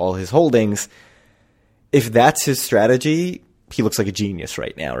value of all his holdings. If that's his strategy, he looks like a genius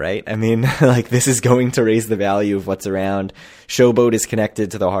right now, right? I mean, like, this is going to raise the value of what's around. Showboat is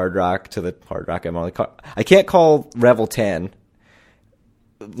connected to the Hard Rock, I can't call Revel 10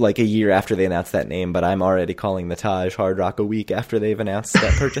 like a year after they announced that name, but I'm already calling the Taj Hard Rock a week after they've announced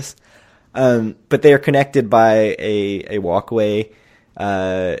that purchase. But they are connected by a walkway.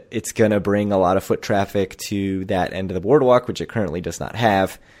 It's going to bring a lot of foot traffic to that end of the boardwalk, which it currently does not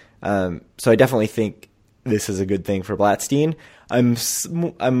have. So I definitely think this is a good thing for Blatstein.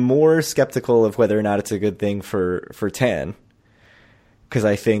 I'm more skeptical of whether or not it's a good thing for 10, because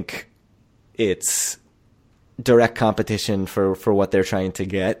I think it's direct competition for what they're trying to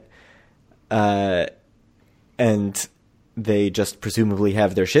get, and they just presumably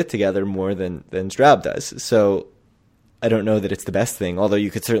have their shit together more than Straub does. So I don't know that it's the best thing, although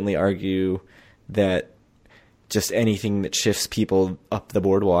you could certainly argue that just anything that shifts people up the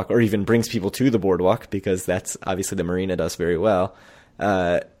boardwalk or even brings people to the boardwalk, because that's obviously the marina does very well,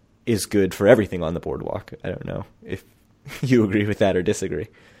 is good for everything on the boardwalk. I don't know if you agree with that or disagree.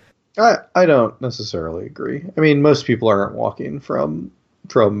 I don't necessarily agree. I mean, most people aren't walking from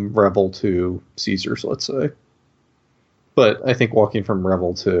Revel to Caesars, let's say. But I think walking from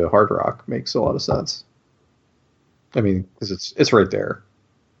Revel to Hard Rock makes a lot of sense. I mean, because it's right there.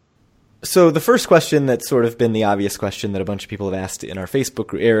 So the first question that's sort of been the obvious question that a bunch of people have asked in our Facebook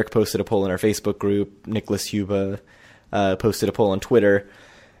group, Eric posted a poll in our Facebook group, Nicholas Huba posted a poll on Twitter.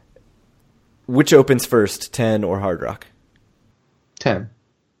 Which opens first, 10 or Hard Rock? 10.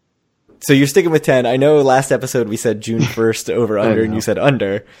 So you're sticking with 10. I know last episode we said June 1st over under, and you said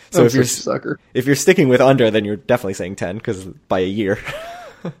under. So if you're sticking with under, then you're definitely saying 10, because by a year.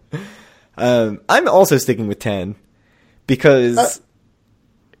 I'm also sticking with 10 because...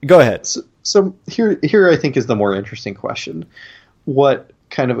 Go ahead. So here I think is the more interesting question. What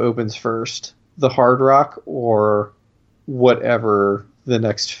kind of opens first, the Hard Rock or whatever the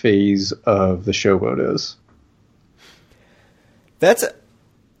next phase of the Showboat is? That's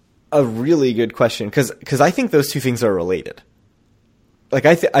a really good question, because I think those two things are related. Like,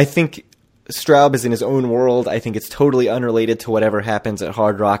 I think Straub is in his own world. I think it's totally unrelated to whatever happens at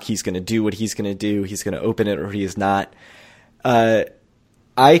Hard Rock. He's going to do what he's going to do. He's going to open it or he is not.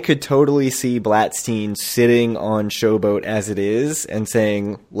 I could totally see Blatstein sitting on Showboat as it is and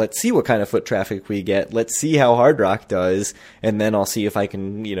saying, let's see what kind of foot traffic we get. Let's see how Hard Rock does. And then I'll see if I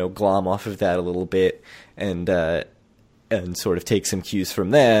can, glom off of that a little bit and sort of take some cues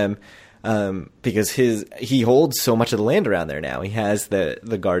from them. Because he holds so much of the land around there now. He has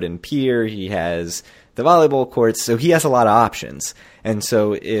the garden pier. He has the volleyball courts. So he has a lot of options. And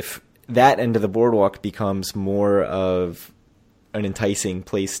so if that end of the boardwalk becomes more of an enticing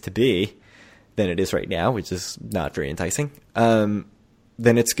place to be than it is right now, which is not very enticing, then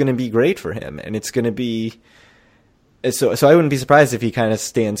it's going to be great for him. And it's going to be... So I wouldn't be surprised if he kind of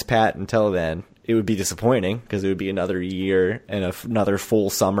stands pat until then. It would be disappointing because it would be another year and another full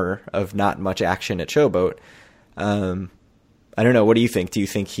summer of not much action at Showboat. I don't know. What do you think? Do you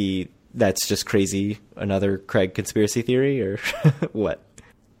think that's just crazy, another Craig conspiracy theory, or what?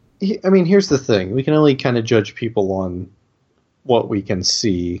 I mean, here's the thing. We can only kind of judge people on what we can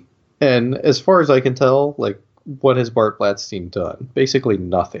see. And as far as I can tell, like, what has Bart Blatstein done? Basically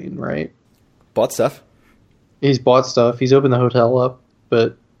nothing, right? Bought stuff. He's bought stuff. He's opened the hotel up,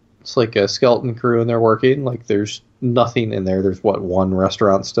 but It's like a skeleton crew and they're working. Like there's nothing in there. There's one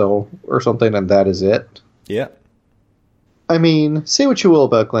restaurant still or something, and that is it. Yeah. I mean, say what you will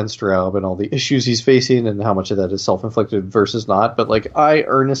about Glenn Straub and all the issues he's facing and how much of that is self-inflicted versus not, but like I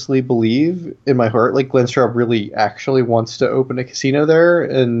earnestly believe in my heart, like Glenn Straub really actually wants to open a casino there,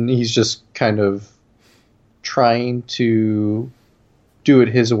 and he's just kind of trying to do it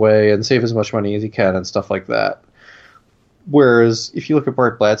his way and save as much money as he can and stuff like that. Whereas if you look at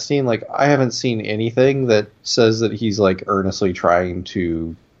Bart Blatstein, like I haven't seen anything that says that he's like earnestly trying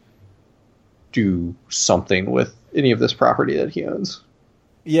to do something with any of this property that he owns.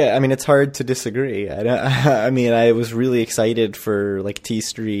 Yeah, I mean, it's hard to disagree. I mean, I was really excited for like T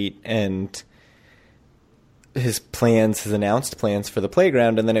Street and his announced plans for the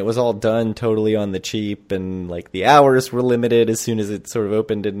playground, and then it was all done totally on the cheap, and like the hours were limited as soon as it sort of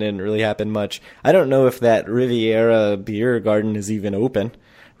opened. It didn't really happen much. I don't know if that Riviera beer garden is even open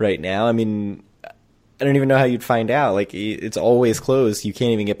right now. I mean, I don't even know how you'd find out. Like, it's always closed. You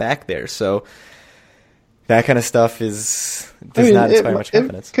can't even get back there. So that kind of stuff does not inspire much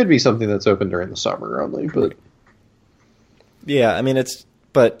confidence. It could be something that's open during the summer only, but yeah, I mean,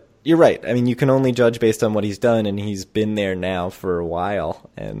 but you're right. I mean, you can only judge based on what he's done, and he's been there now for a while,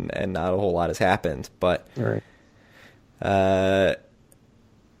 and not a whole lot has happened. But right. I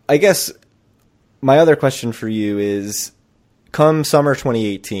guess my other question for you is, come summer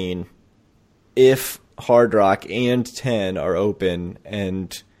 2018, if Hard Rock and 10 are open,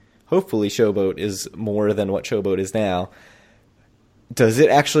 and hopefully Showboat is more than what Showboat is now, does it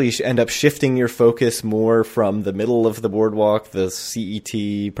actually end up shifting your focus more from the middle of the boardwalk, the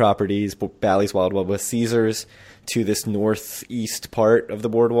CET properties, Bally's, Wild Wild West, Caesars, to this northeast part of the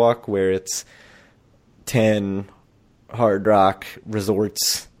boardwalk where it's 10 Hard Rock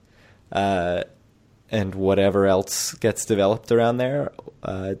resorts and whatever else gets developed around there?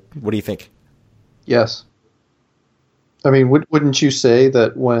 What do you think? Yes. I mean, wouldn't you say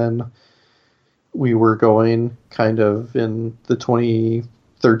that when we were going kind of in the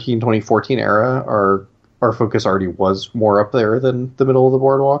 2013, 2014 era, our focus already was more up there than the middle of the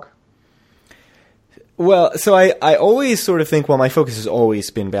boardwalk? Well, so I always sort of think, well, my focus has always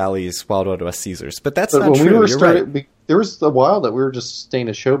been Bally's, Wild Wild West, Caesars, but that's not true. Right. There was a while that we were just staying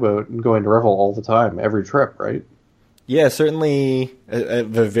at Showboat and going to Revel all the time, every trip, right? Yeah, certainly,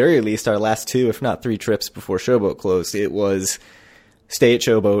 at the very least, our last 2, if not 3 trips before Showboat closed, it was stay at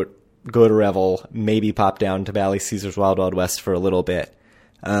Showboat, go to Revel, maybe pop down to Bally's, Caesars, Wild Wild West for a little bit,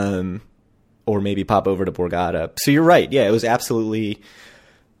 or maybe pop over to Borgata. So you're right. Yeah, it was absolutely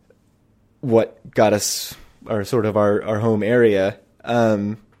what got us our home area.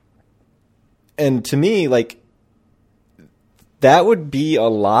 And to me, like, that would be a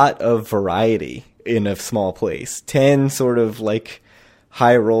lot of variety in a small place. 10 sort of like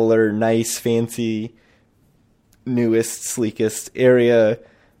high roller, nice, fancy, newest, sleekest area.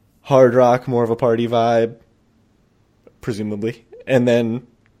 Hard Rock, more of a party vibe, presumably. And then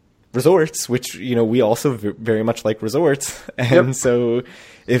resorts, which, we also very much like resorts. And yep. So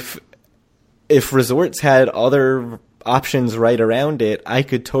if resorts had other options right around it, I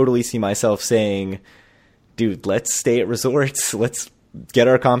could totally see myself saying, dude, let's stay at resorts. Let's get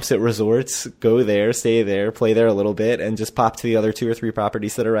our comps at resorts, go there, stay there, play there a little bit, and just pop to the other 2 or 3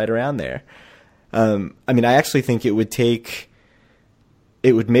 properties that are right around there. I mean, I actually think it would make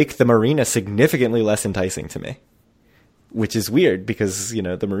the marina significantly less enticing to me, which is weird because,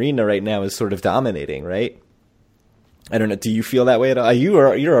 the marina right now is sort of dominating, right? I don't know. Do you feel that way at all?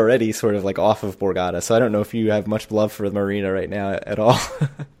 You're already sort of like off of Borgata, so I don't know if you have much love for the marina right now at all.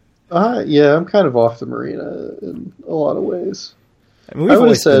 Yeah, I'm kind of off the marina in a lot of ways. I mean, we've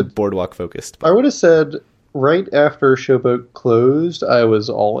always been boardwalk focused. But I would have said right after Showboat closed, I was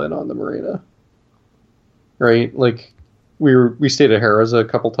all in on the marina. Right? Like, we stayed at Harrah's a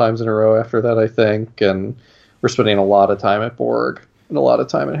couple times in a row after that, I think, and we're spending a lot of time at Borg and a lot of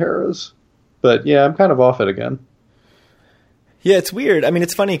time at Harrah's. But yeah, I'm kind of off it again. Yeah, it's weird. I mean,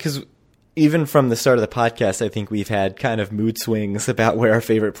 it's funny because even from the start of the podcast, I think we've had kind of mood swings about where our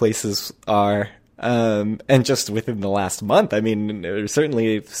favorite places are. And just within the last month, I mean,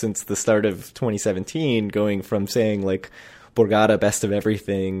 certainly since the start of 2017, going from saying like Borgata best of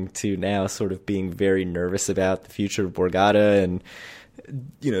everything to now sort of being very nervous about the future of Borgata and,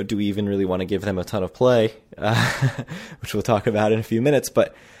 do we even really want to give them a ton of play, which we'll talk about in a few minutes.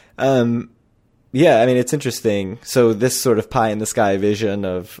 But, yeah, I mean, it's interesting. So this sort of pie in the sky vision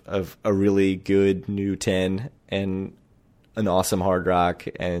of a really good new 10 and an awesome Hard Rock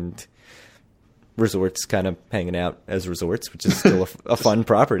and resorts kind of hanging out as resorts, which is still a fun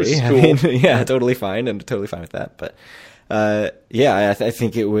property. I mean, yeah, totally fine and totally fine with that. But Yeah, I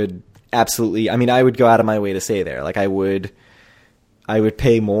think it would absolutely. I mean, I would go out of my way to stay there. Like I would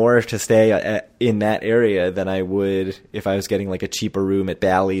pay more to stay in that area than I would if I was getting like a cheaper room at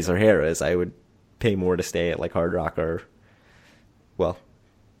Bally's or Harrah's. I would pay more to stay at like Hard Rock or, well,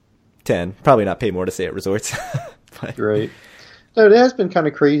 10. Probably not pay more to stay at resorts. But. Right. No, it has been kind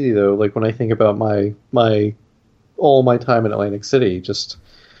of crazy though. Like when I think about all my time in Atlantic City, just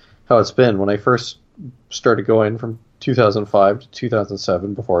how it's been. When I first started going from 2005 to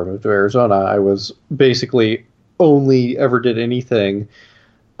 2007, before I moved to Arizona, I was basically only ever did anything,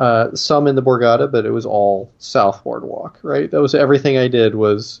 some in the Borgata, but it was all South Boardwalk, right? That was everything I did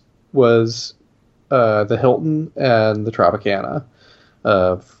was the Hilton and the Tropicana.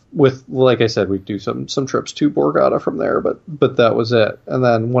 With, like I said, we'd do some trips to Borgata from there, but that was it. And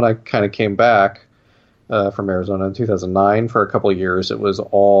then when I kind of came back from Arizona in 2009 for a couple of years, it was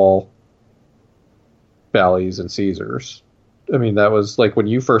all Bally's and Caesars. I mean, that was like when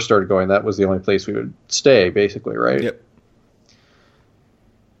you first started going, that was the only place we would stay, basically, right? Yep.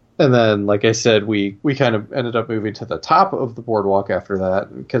 And then, like I said, we kind of ended up moving to the top of the boardwalk after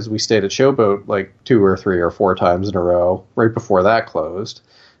that because we stayed at Showboat like 2 or 3 or 4 times in a row right before that closed.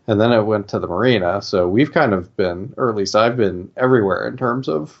 And then it went to the marina. So we've kind of been, or at least I've been everywhere in terms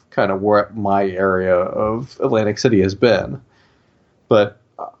of kind of where my area of Atlantic City has been. But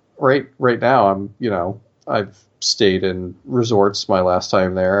right now, I've stayed in resorts my last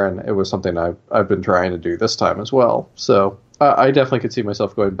time there, and it was something I've been trying to do this time as well. So I definitely could see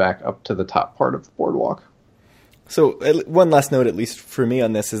myself going back up to the top part of the boardwalk. So one last note, at least for me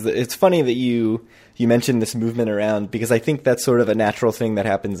on this, is that it's funny that you mentioned this movement around, because I think that's sort of a natural thing that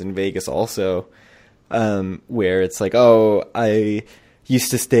happens in Vegas also, where it's like, oh, I used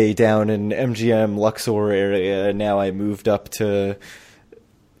to stay down in MGM Luxor area, and now I moved up to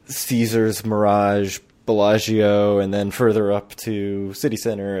Caesars, Mirage, Bellagio, and then further up to City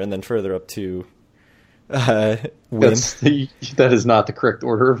Center, and then further up to Wynn. That is not the correct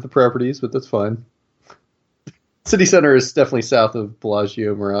order of the properties, but that's fine. City Center is definitely south of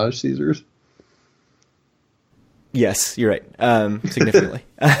Bellagio, Mirage, Caesars. Yes, you're right. Significantly.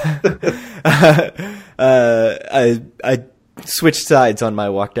 I switched sides on my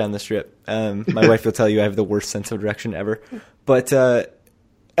walk down the strip. My wife will tell you I have the worst sense of direction ever. But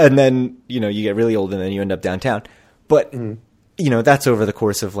and then, you get really old and then you end up downtown. But, that's over the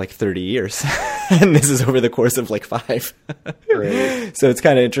course of like 30 years. And this is over the course of like 5. Right. So it's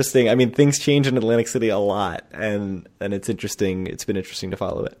kind of interesting. I mean, things change in Atlantic City a lot. And it's interesting. It's been interesting to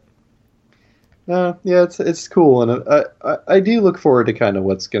follow it. Yeah, it's cool. And I do look forward to kind of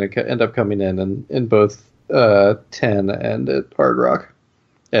what's going to end up coming in both 10 and at Hard Rock.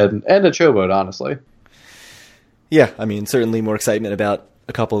 And at Showboat, honestly. Yeah, I mean, certainly more excitement about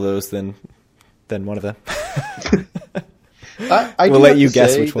a couple of those than one of them. We'll let you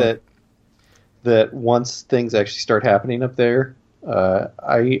guess which one. That once things actually start happening up there,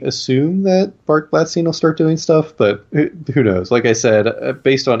 I assume that Bart Blatstein will start doing stuff, but who knows? Like I said,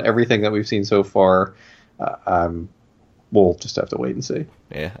 based on everything that we've seen so far, we'll just have to wait and see.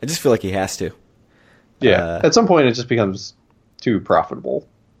 Yeah, I just feel like he has to. Yeah, at some point it just becomes too profitable,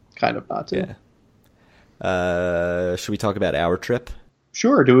 kind of not to. Yeah. Should we talk about our trip?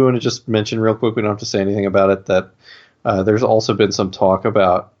 Sure. Do we want to just mention real quick, we don't have to say anything about it, that there's also been some talk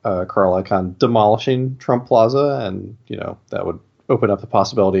about Carl Icahn demolishing Trump Plaza, and that would open up the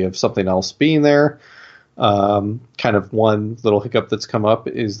possibility of something else being there. Kind of one little hiccup that's come up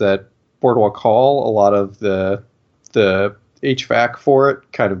is that Boardwalk Hall, a lot of the HVAC for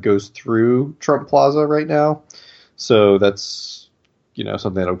it kind of goes through Trump Plaza right now. So that's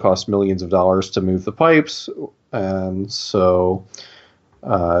something that would cost millions of dollars to move the pipes. And so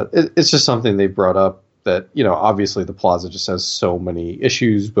it's just something they brought up that, obviously the plaza just has so many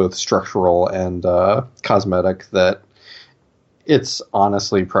issues, both structural and cosmetic, that it's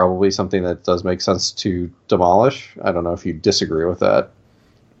honestly probably something that does make sense to demolish. I don't know if you disagree with that.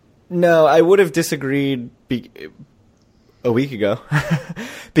 No, I would have disagreed a week ago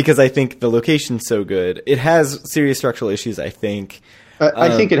because I think the location's so good. It has serious structural issues, I think.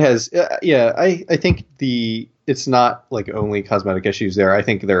 I think it has. I think it's not like only cosmetic issues there. I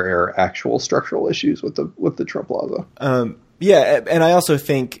think there are actual structural issues with the Trump Plaza. Yeah, and I also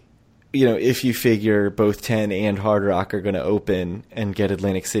think, if you figure both 10 and Hard Rock are going to open and get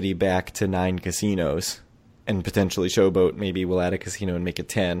Atlantic City back to 9 casinos, and potentially Showboat maybe we'll add a casino and make it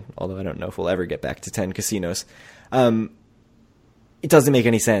 10, although I don't know if we'll ever get back to 10 casinos. It doesn't make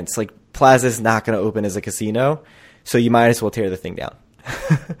any sense. Like, Plaza's not going to open as a casino, so you might as well tear the thing down.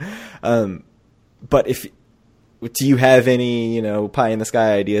 But do you have any, pie in the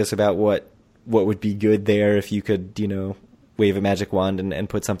sky ideas about what what would be good there if you could, wave a magic wand and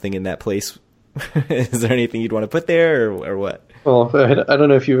put something in that place. Is there anything you'd want to put there or what? Well, I don't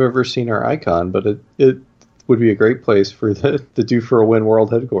know if you've ever seen our icon, but it would be a great place for the Do for a Win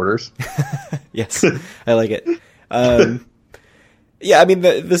World headquarters. Yes, I like it. Yeah, I mean,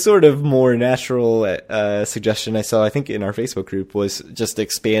 the sort of more natural suggestion I saw, I think, in our Facebook group was just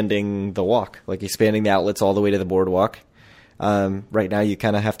expanding the walk, like expanding the outlets all the way to the boardwalk. Right now, you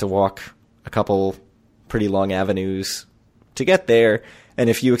kind of have to walk a couple pretty long avenues to get there. And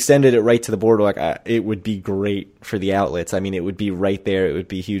if you extended it right to the boardwalk, it would be great for the outlets. I mean, it would be right there. It would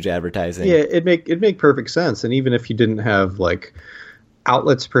be huge advertising. Yeah, it'd make perfect sense. And even if you didn't have like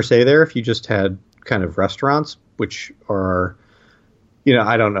outlets per se there, if you just had kind of restaurants, which are,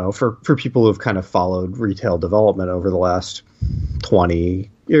 I don't know, for people who've kind of followed retail development over the last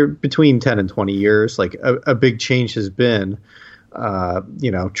between 10 and 20 years, like a big change has been,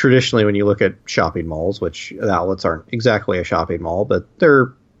 traditionally when you look at shopping malls, which the outlets aren't exactly a shopping mall, but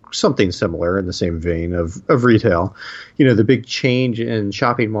they're something similar in the same vein of retail. The big change in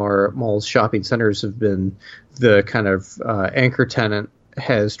shopping malls, shopping centers have been the kind of anchor tenant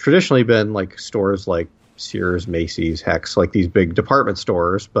has traditionally been like stores like Sears, Macy's, Hex, like these big department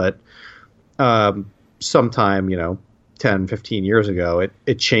stores. But sometime, 10, 15 years ago,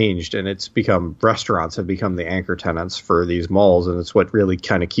 it changed and it's become restaurants have become the anchor tenants for these malls. And it's what really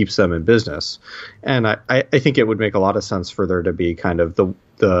kind of keeps them in business. And I think it would make a lot of sense for there to be kind of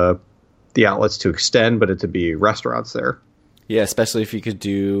the outlets to extend, but it to be restaurants there. Yeah, especially if you could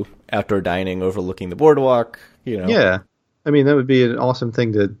do outdoor dining overlooking the boardwalk, Yeah. I mean, that would be an awesome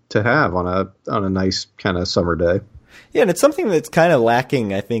thing to have on a nice kind of summer day. Yeah, and it's something that's kind of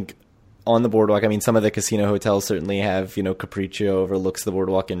lacking, I think, on the boardwalk. I mean, some of the casino hotels certainly have, Capriccio overlooks the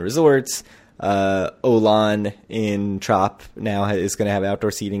boardwalk in resorts. Olan in Trop now is going to have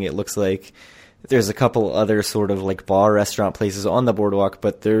outdoor seating, it looks like. There's a couple other sort of like bar restaurant places on the boardwalk,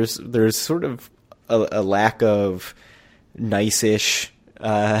 but there's sort of a lack of nice-ish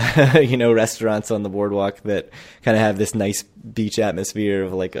restaurants on the boardwalk that kind of have this nice beach atmosphere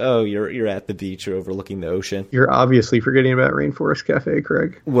of like, oh, you're at the beach or overlooking the ocean. You're obviously forgetting about Rainforest Cafe,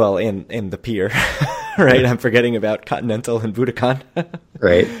 Craig. Well, and the pier, right? I'm forgetting about Continental and Budokan.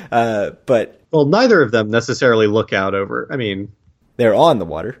 Right. But neither of them necessarily look out over. I mean, they're on the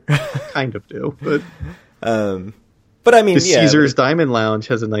water. Kind of do, but. But I mean, the Caesars Diamond Lounge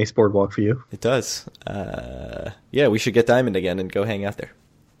has a nice boardwalk view. It does. Yeah, we should get Diamond again and go hang out there.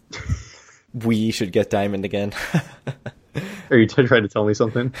 We should get Diamond again. Are you trying to tell me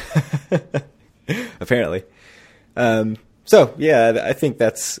something? Apparently. So yeah, I think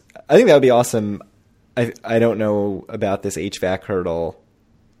that would be awesome. I don't know about this HVAC hurdle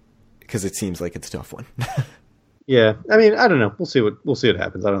because it seems like it's a tough one. Yeah, I mean, I don't know. We'll see what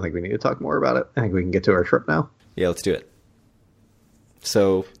happens. I don't think we need to talk more about it. I think we can get to our trip now. Yeah, let's do it.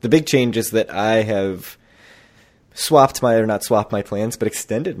 So the big change is that I have not swapped my plans, but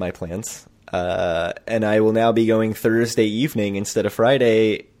extended my plans. And I will now be going Thursday evening instead of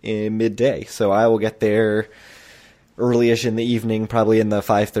Friday in midday. So I will get there early-ish in the evening, probably in the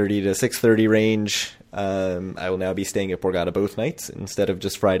 5:30 to 6:30 range. I will now be staying at Borgata both nights instead of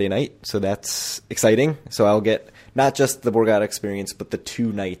just Friday night. So that's exciting. So I'll get not just the Borgata experience, but the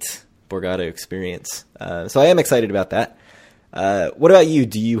 2-night Borgata experience. So I am excited about that. What about you?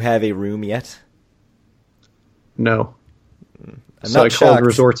 Do you have a room yet? No. I called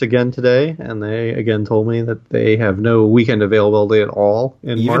Resorts again today, and they again told me that they have no weekend availability at all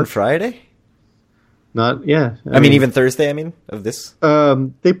in Even March. Friday? Not, yeah. I mean, even Thursday, of this?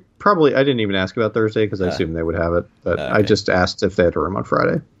 They probably, I didn't even ask about Thursday because I assumed they would have it, but okay. I just asked if they had a room on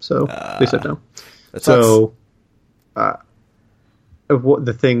Friday, so they said no. So,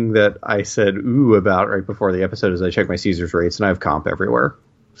 the thing that I said ooh about right before the episode is I checked my Caesars rates, and I have comp everywhere.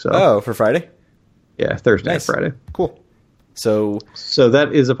 So for Friday? Yeah, Thursday Nice. and Friday. Cool. So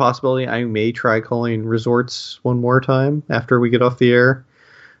that is a possibility. I may try calling Resorts one more time after we get off the air.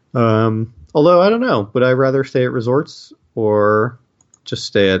 Although, I don't know. Would I rather stay at Resorts or just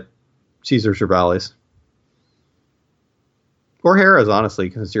stay at Caesars or Bally's? Or Harrah's, honestly,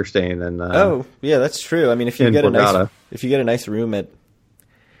 because you're staying in... yeah, that's true. I mean, if you get a nice room at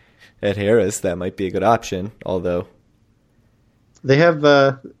Harrah's, that might be a good option, although... They have...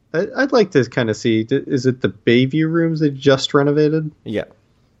 I'd like to kind of see... Is it the Bayview rooms they just renovated? Yeah.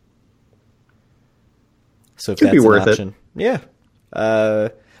 So if Could that's be worth an option. Yeah.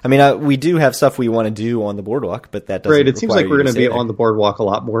 I mean, we do have stuff we want to do on the boardwalk, but that doesn't. Right. It seems like we're going to be there on the boardwalk a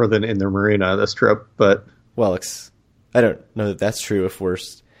lot more than in the marina this trip. But I don't know that that's true if we're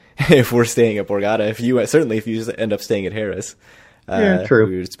staying at Borgata. If you end up staying at Harrah's, Yeah, true.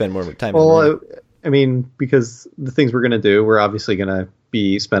 We would spend more time on the Well, marina. I mean, because the things we're going to do, we're obviously going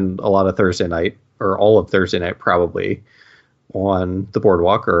to spend a lot of Thursday night, or all of Thursday night probably, on the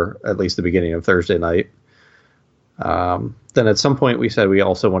boardwalk, or at least the beginning of Thursday night. Then at some point we said we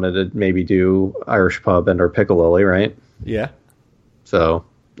also wanted to maybe do Irish Pub and or Piccalilli, right? Yeah. So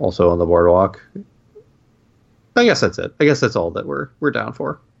also on the boardwalk. I guess that's it. I guess that's all that we're down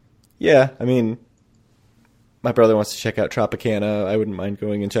for. Yeah, I mean, my brother wants to check out Tropicana. I wouldn't mind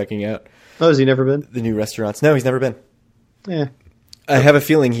going and checking out Oh, has he never been? the new restaurants. No, he's never been. Yeah. I have a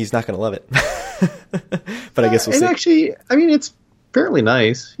feeling he's not going to love it. But I guess we'll And see. actually, I mean, it's fairly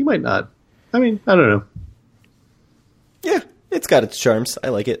nice. He might not. I mean, I don't know. Yeah, it's got its charms. I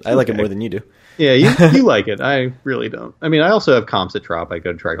like it. I like it more than you do. Yeah, you like it. I really don't. I mean, I also have comps at Trop. I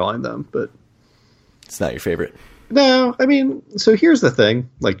could try calling them, but It's not your favorite. no. I mean, so here's the thing.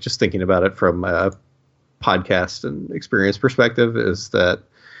 Like, just thinking about it from a podcast and experience perspective, is that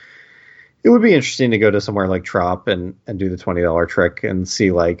it would be interesting to go to somewhere like Trop and do the $20 trick and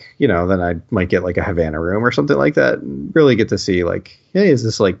see, like, you know, then I might get like a Havana room or something like that and really get to see, like, hey, is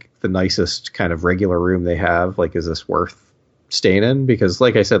this like the nicest kind of regular room they have? Like, is this worth staying in? Because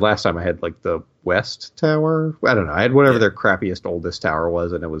like I said last time, I had like the West Tower. I don't know. I had whatever their crappiest, oldest tower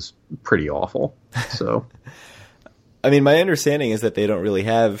was, and it was pretty awful. So I mean, my understanding is that they don't really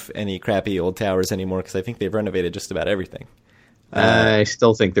have any crappy old towers anymore because I think they've renovated just about everything. I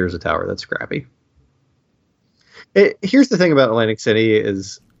still think there's a tower that's crappy. Here's the thing about Atlantic City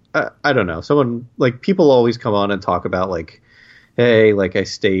is, I don't know. Someone, like, people always come on and talk about, like, hey, like, I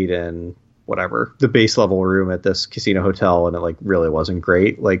stayed in whatever, the base level room at this casino hotel and it, like, really wasn't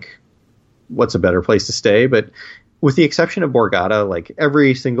great. Like, what's a better place to stay? But with the exception of Borgata, like,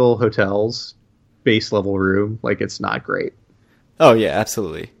 every single hotel's base level room, like, it's not great. Oh, yeah,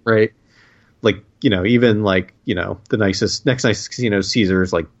 absolutely. Right? Like, you know, even like, you know, the next nicest casino,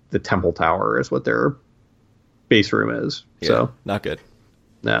 Caesars, like the Temple Tower is what their base room is. Yeah, So not good.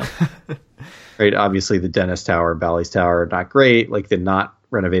 no. Right. Obviously the Dennis Tower, Bally's Tower, not great. Like the not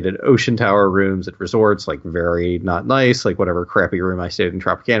renovated Ocean Tower rooms at resorts, like very not nice. Like whatever crappy room I stayed in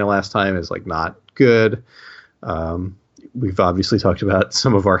Tropicana last time is like not good. We've obviously talked about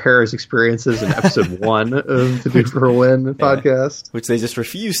some of our Harris experiences in episode 1 of the Do for a Win podcast. Which they just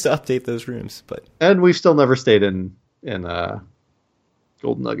refuse to update those rooms. But And we've still never stayed in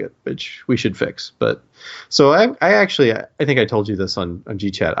Golden Nugget, which we should fix. But so I think I told you this on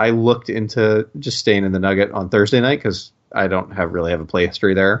GChat. I looked into just staying in the Nugget on Thursday night because I don't really have a play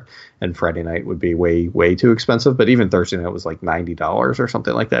history there, and Friday night would be way too expensive. But even Thursday night was like $90 or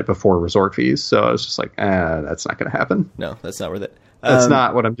something like that before resort fees. So I was just like, that's not going to happen. no, that's not worth it. That's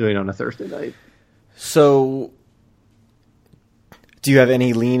not what I'm doing on a Thursday night. So, do you have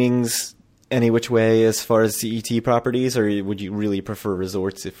any leanings any which way as far as CET properties, or would you really prefer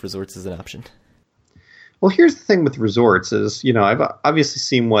resorts if resorts is an option? Well, here's the thing with resorts is, you know, I've obviously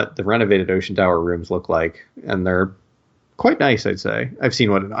seen what the renovated Ocean Tower rooms look like, and they're quite nice, I'd say. I've seen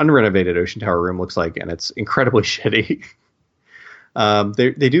what an unrenovated Ocean Tower room looks like, and it's incredibly shitty.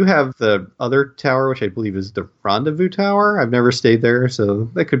 They do have the other tower, which I believe is the Rendezvous Tower. I've never stayed there, so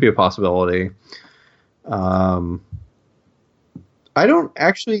that could be a possibility. I don't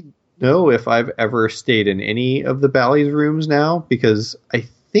actually know if I've ever stayed in any of the Bally's rooms now, because I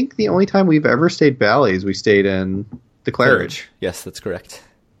think the only time we've ever stayed Bally's, we stayed in the Claridge. Yes, that's correct.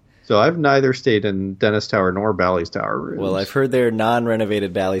 So I've neither stayed in Dennis Tower nor Bally's Tower rooms. Well, I've heard their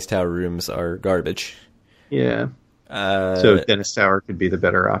non-renovated Bally's Tower rooms are garbage. Yeah. So Dennis Tower could be the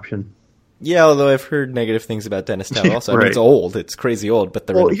better option. Yeah, although I've heard negative things about Dennis Tower also. I mean, Right. it's old. It's crazy old. But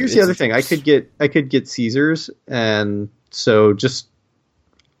Here's the other thing. I could get Caesars, and so just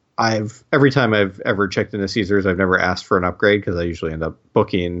every time I've ever checked into Caesars, I've never asked for an upgrade because I usually end up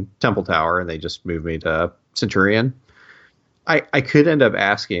booking Temple Tower, and they just move me to Centurion. I could end up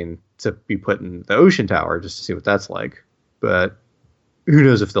asking to be put in the Ocean Tower just to see what that's like, but who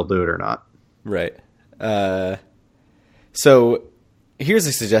knows if they'll do it or not. Right. So here's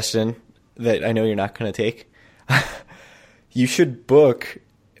a suggestion that I know you're not going to take. You should book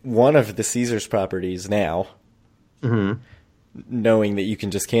one of the Caesars properties now, knowing that you can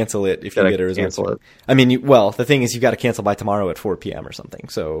just cancel it if you get a resort. Cancel it. I mean, the thing is, you've got to cancel by tomorrow at 4 p.m. or something.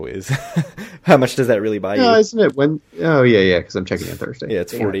 So how much does that really buy you? No, isn't it when? Oh yeah, because I'm checking in Thursday. Yeah,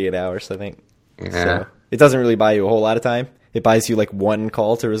 it's 48 hours, I think. Yeah. So it doesn't really buy you a whole lot of time. It buys you like one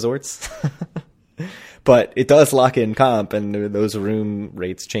call to resorts. But it does lock in comp, and those room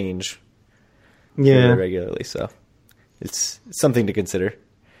rates change fairly regularly. So it's something to consider.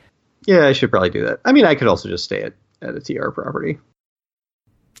 Yeah, I should probably do that. I mean, I could also just stay at a TR property.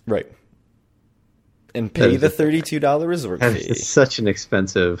 Right. And pay the $32 resort fee. It's such an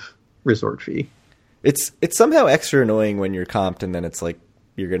expensive resort fee. It's somehow extra annoying when you're comped and then it's like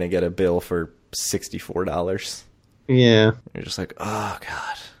you're going to get a bill for $64. Yeah. You're just like, oh,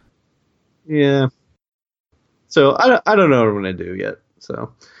 God. Yeah. So I don't know what I'm going to do yet.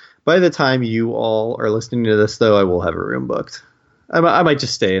 So by the time you all are listening to this, though, I will have a room booked. I might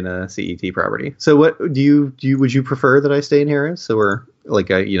just stay in a CET property. So what would you prefer that I stay in Harris? So we're like,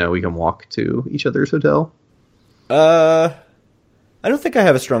 we can walk to each other's hotel. I don't think I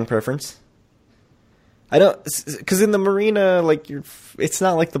have a strong preference. I don't, because in the marina, like it's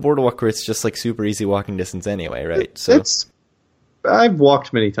not like the boardwalk where it's just like super easy walking distance anyway, right? So I've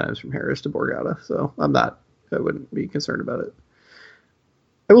walked many times from Harris to Borgata, so I wouldn't be concerned about it.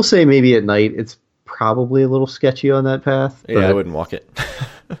 I will say maybe at night it's probably a little sketchy on that path. Yeah, I wouldn't walk it.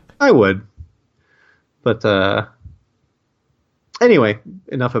 I would. But anyway,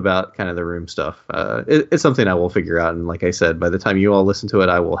 enough about kind of the room stuff. It's something I will figure out, and like I said, by the time you all listen to it,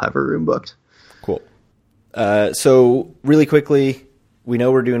 I will have a room booked. Cool. So really quickly, we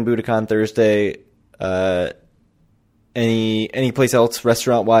know we're doing Budokan Thursday. Any place else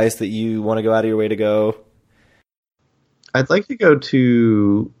restaurant wise that you want to go out of your way to go? I'd like to go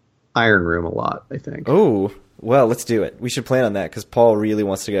to Iron Room a lot, I think. Oh, well, let's do it. We should plan on that because Paul really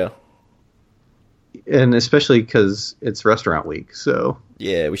wants to go. And especially because it's restaurant week, so...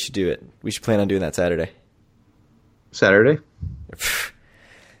 Yeah, we should do it. We should plan on doing that Saturday. Saturday?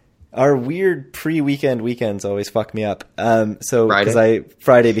 Our weird weekends always fuck me up. So Friday? Because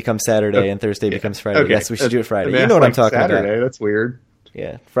Friday becomes Saturday and Thursday becomes Friday. Okay. Yes, we should do it Friday. You know what I'm talking Saturday. about. That's weird.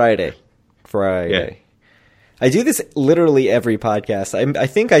 Yeah, Friday. Yeah. I do this literally every podcast. I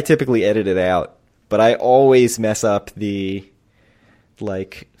think I typically edit it out, but I always mess up the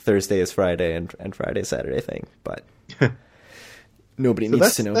like Thursday is Friday and Friday is Saturday thing. But nobody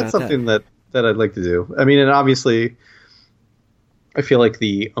needs to know about that. That's something that I'd like to do. I mean, and obviously, I feel like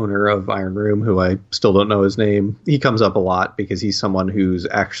the owner of Iron Room, who I still don't know his name, he comes up a lot because he's someone who's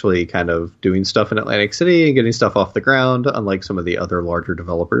actually kind of doing stuff in Atlantic City and getting stuff off the ground, unlike some of the other larger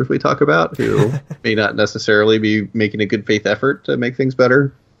developers we talk about who may not necessarily be making a good faith effort to make things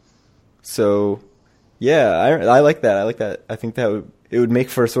better. So, yeah, I like that. I like that. I think that it would make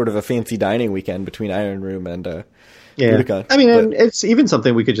for sort of a fancy dining weekend between Iron Room and Budokan. I mean, and it's even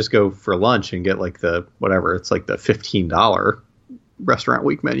something we could just go for lunch and get like the $15 restaurant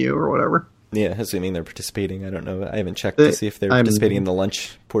week menu or whatever. Yeah, assuming they're participating. I don't know. I haven't checked to see if they're participating in the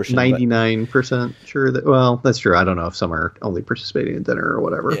lunch portion. 99% sure that, well, that's true. I don't know if some are only participating in dinner or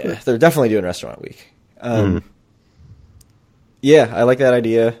whatever. Yeah, they're definitely doing restaurant week. Yeah, I like that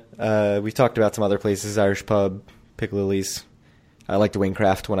idea. We talked about some other places, Irish Pub, Piccalilli's. I liked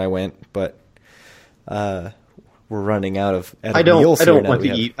Wingcraft when I went, but we're running out of meals. I don't want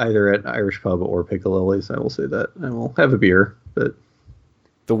to eat either at Irish Pub or Piccalilli's. I will say that. I will have a beer, but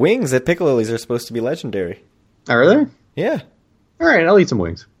the wings at Piccalilli's are supposed to be legendary. Are they? Yeah. All right, I'll eat some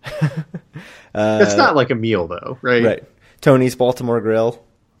wings. It's not like a meal, though, right? Right. Tony's Baltimore Grill.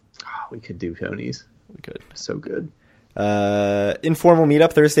 Oh, we could do Tony's. We could. So good. Informal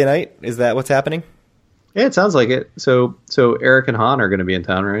meetup Thursday night. Is that what's happening? Yeah, it sounds like it. So Eric and Han are going to be in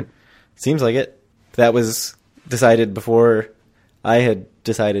town, right? Seems like it. That was decided before I had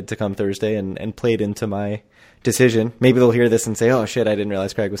decided to come Thursday and played into my decision. Maybe they'll hear this and say, oh shit, I didn't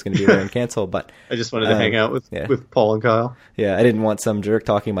realize Craig was going to be there and cancel, but I just wanted to hang out with Paul and Kyle. Yeah, I didn't want some jerk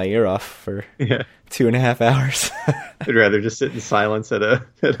talking my ear off for 2.5 hours. I'd rather just sit in silence at a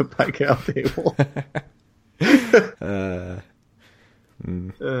pie cow table.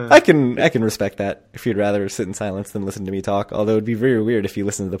 I can respect that if you'd rather sit in silence than listen to me talk, although it'd be very weird if you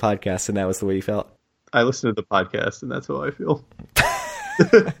listened to the podcast and that was the way you felt. I listened to the podcast and that's how I feel.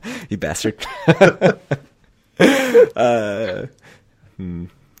 You bastard. Now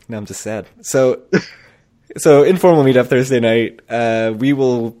I'm just sad. So informal meetup Thursday night.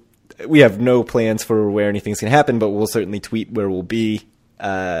 We have no plans for where anything's going to happen, but we'll certainly tweet where we'll be.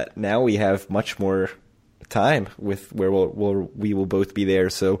 Now we have much more time with where we will both be there.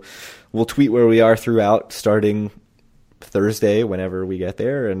 So we'll tweet where we are throughout, starting Thursday whenever we get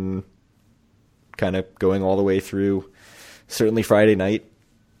there, and kind of going all the way through certainly Friday night.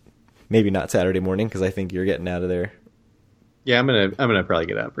 Maybe not Saturday morning because I think you're getting out of there. Yeah, I'm gonna probably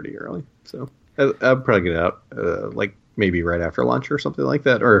get out pretty early. So I'll probably get out like maybe right after lunch or something like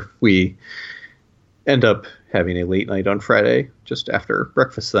that. Or if we end up having a late night on Friday, just after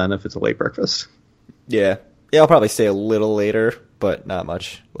breakfast then, if it's a late breakfast. Yeah, I'll probably stay a little later, but not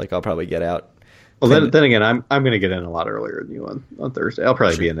much. Like I'll probably get out. Well, then again, I'm going to get in a lot earlier than you on Thursday. I'll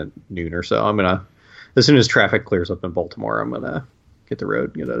probably be in at noon or so. As soon as traffic clears up in Baltimore, I'm going to hit the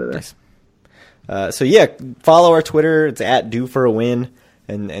road and get out of there. Nice. So yeah, follow our Twitter. It's at Do For A Win,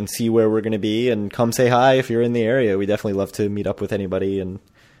 and see where we're going to be, and come say hi if you're in the area. We definitely love to meet up with anybody and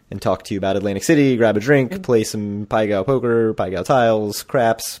talk to you about Atlantic City, grab a drink, play some Pai Gow poker, Pai Gow tiles,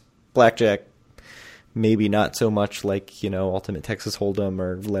 craps, blackjack. Maybe not so much like, Ultimate Texas Hold'em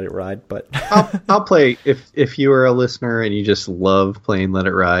or Let It Ride, but I'll play if you are a listener and you just love playing Let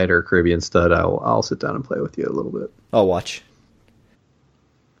It Ride or Caribbean Stud. I'll sit down and play with you a little bit. I'll watch.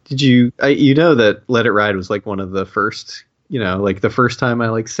 Did you that Let It Ride was like one of the first, like the first time I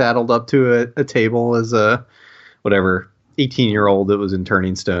like saddled up to a table as a 18-year-old that was in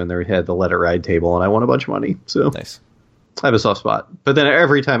Turning Stone. They had the Let It Ride table, and I won a bunch of money. So nice. I have a soft spot. But then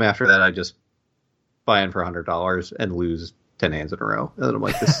every time after that, I just buy in for $100 and lose 10 hands in a row. And then I'm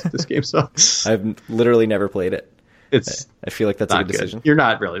like, this game sucks. I've literally never played it. I feel like that's a good decision. You're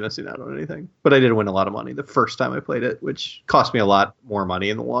not really missing out on anything. But I did win a lot of money the first time I played it, which cost me a lot more money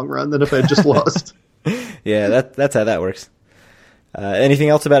in the long run than if I had just lost. Yeah, that's how that works. Anything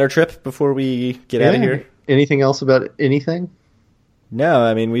else about our trip before we get out of here? Anything else about anything? No,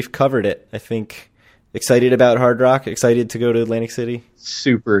 I mean, we've covered it. I think excited about Hard Rock, excited to go to Atlantic City.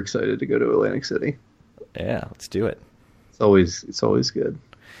 Super excited to go to Atlantic City. Yeah, let's do it. It's always good.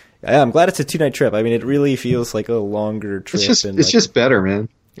 Yeah, I'm glad it's a 2-night trip. I mean, it really feels like a longer trip. It's just better, man.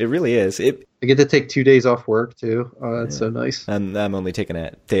 It really is. I get to take 2 days off work too. Oh, that's so nice. I'm only taking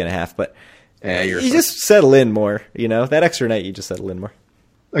a day and a half, but you just settle in more. That extra night, you just settle in more.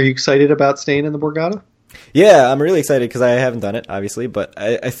 Are you excited about staying in the Borgata? Yeah, I'm really excited because I haven't done it, obviously, but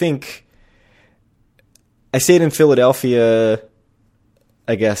I think I stayed in Philadelphia,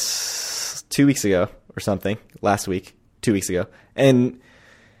 I guess, 2 weeks ago or something, 2 weeks ago, and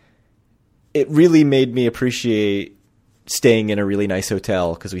it really made me appreciate staying in a really nice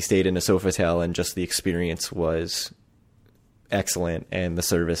hotel because we stayed in a Sofitel, and just the experience was excellent and the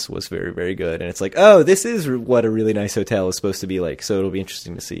service was very, very good. And it's like, oh, this is what a really nice hotel is supposed to be like. So it'll be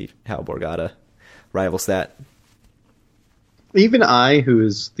interesting to see how Borgata rivals that. Even I, who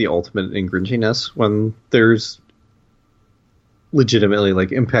is the ultimate in grinchiness, when there's legitimately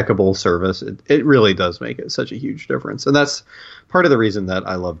like impeccable service, it really does make it such a huge difference. And that's part of the reason that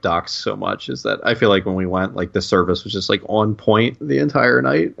I love Docks so much, is that I feel like when we went, like the service was just like on point the entire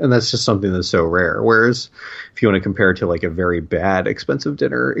night, and that's just something that's so rare. Whereas if you want to compare it to like a very bad expensive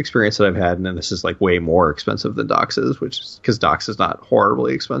dinner experience that I've had, and then this is like way more expensive than Docks is, which is because Docks is not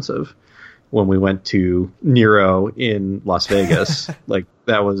horribly expensive. When we went to Nero in Las Vegas, like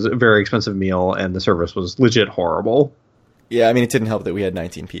that was a very expensive meal and the service was legit horrible. Yeah, I mean, it didn't help that we had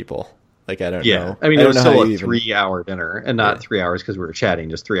 19 people. Like, I don't know. I mean, it was still a 3-hour dinner, and not 3 hours because we were chatting,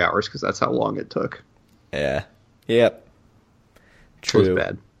 just 3 hours because that's how long it took. Yeah. Yep. True. It was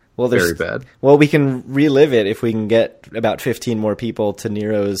bad. Well, very bad. Well, we can relive it if we can get about 15 more people to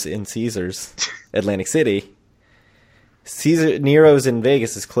Nero's in Caesars, Atlantic City. Nero's in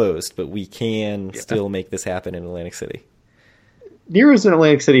Vegas is closed, but we can still make this happen in Atlantic City. Nero's in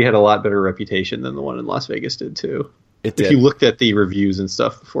Atlantic City had a lot better reputation than the one in Las Vegas did, too. It did. If you looked at the reviews and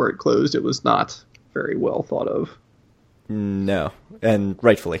stuff before it closed, it was not very well thought of. No, and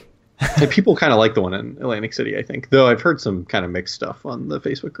rightfully. And people kind of like the one in Atlantic City, I think. Though I've heard some kind of mixed stuff on the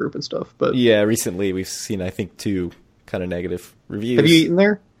Facebook group and stuff. But yeah, recently we've seen, I think, 2 kind of negative reviews. Have you eaten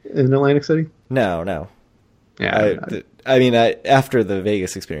there in Atlantic City? No. Yeah, I mean, after the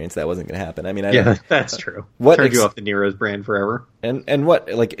Vegas experience, that wasn't going to happen. I mean, that's true. What turned you off the Nero's brand forever? And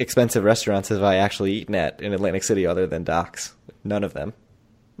what like expensive restaurants have I actually eaten at in Atlantic City other than Docks? None of them.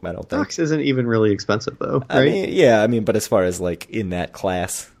 I don't think. Docks isn't even really expensive though, right? I mean, but as far as like in that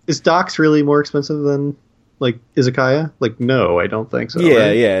class, is Docks really more expensive than like Izakaya? Like, no, I don't think so. Yeah,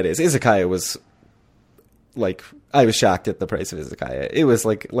 right? yeah, it is. Izakaya was like, I was shocked at the price of Izakaya. It was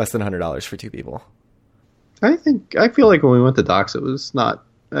like less than $100 for 2 people. I feel like when we went to Docks, it was not.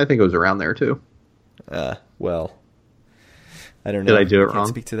 I think it was around there too. Well, I don't know. Did I do it wrong?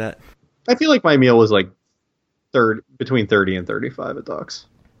 Speak to that. I feel like my meal was like between 30 and 35 at Docks.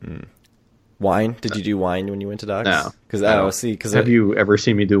 Wine? Did you do wine when you went to Docks? No. Because have you ever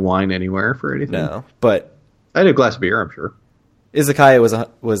seen me do wine anywhere for anything? No, but I had a glass of beer, I'm sure. Izakaya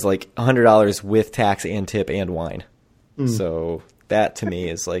was like $100 with tax and tip and wine. So that to me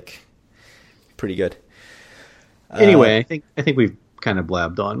is like pretty good. Anyway, I think we've kind of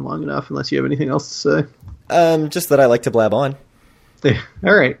blabbed on long enough, unless you have anything else to say. Just that I like to blab on. Yeah.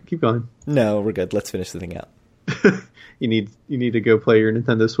 All right, keep going. No, we're good. Let's finish the thing out. You need to go play your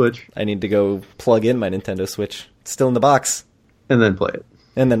Nintendo Switch. I need to go plug in my Nintendo Switch. It's still in the box. And then play it.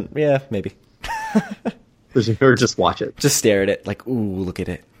 And then, yeah, maybe. Or just watch it. Just stare at it like, ooh, look at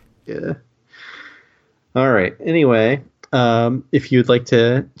it. Yeah. All right. Anyway, If you'd like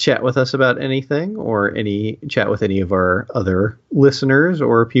to chat with us about anything or chat with any of our other listeners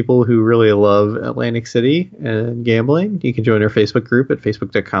or people who really love Atlantic City and gambling, you can join our Facebook group at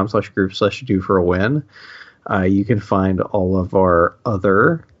facebook.com/group/do-for-a-win. You can find all of our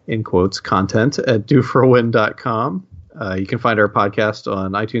other, in quotes, content at doforawin.com. You can find our podcast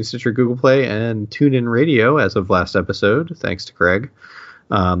on iTunes, Stitcher, Google Play, and TuneIn Radio as of last episode, thanks to Craig.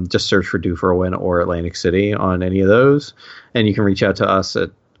 Just search for Do for a Win or Atlantic City on any of those. And you can reach out to us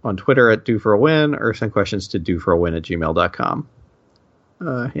on Twitter at Do for a Win or send questions to doforawin@gmail.com.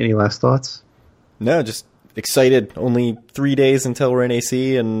 Any last thoughts? No, just excited. Only 3 days until we're in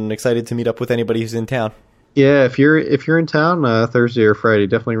AC, and excited to meet up with anybody who's in town. Yeah, if you're in town Thursday or Friday,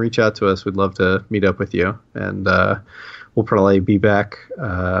 definitely reach out to us. We'd love to meet up with you. And we'll probably be back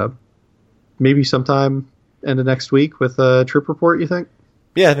maybe sometime end of next week with a trip report, you think?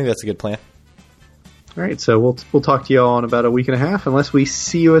 Yeah, I think that's a good plan. All right, so we'll talk to you all in about a week and a half, unless we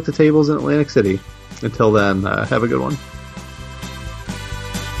see you at the tables in Atlantic City. Until then, have a good one.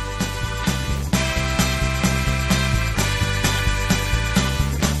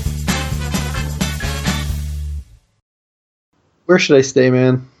 Where should I stay,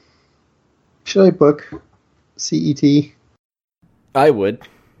 man? Should I book CET? I would.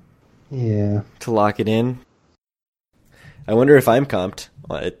 Yeah. To lock it in. I wonder if I'm comped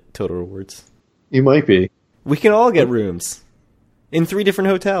at Total Rewards. You might be. We can all get rooms in 3 different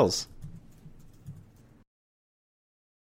hotels.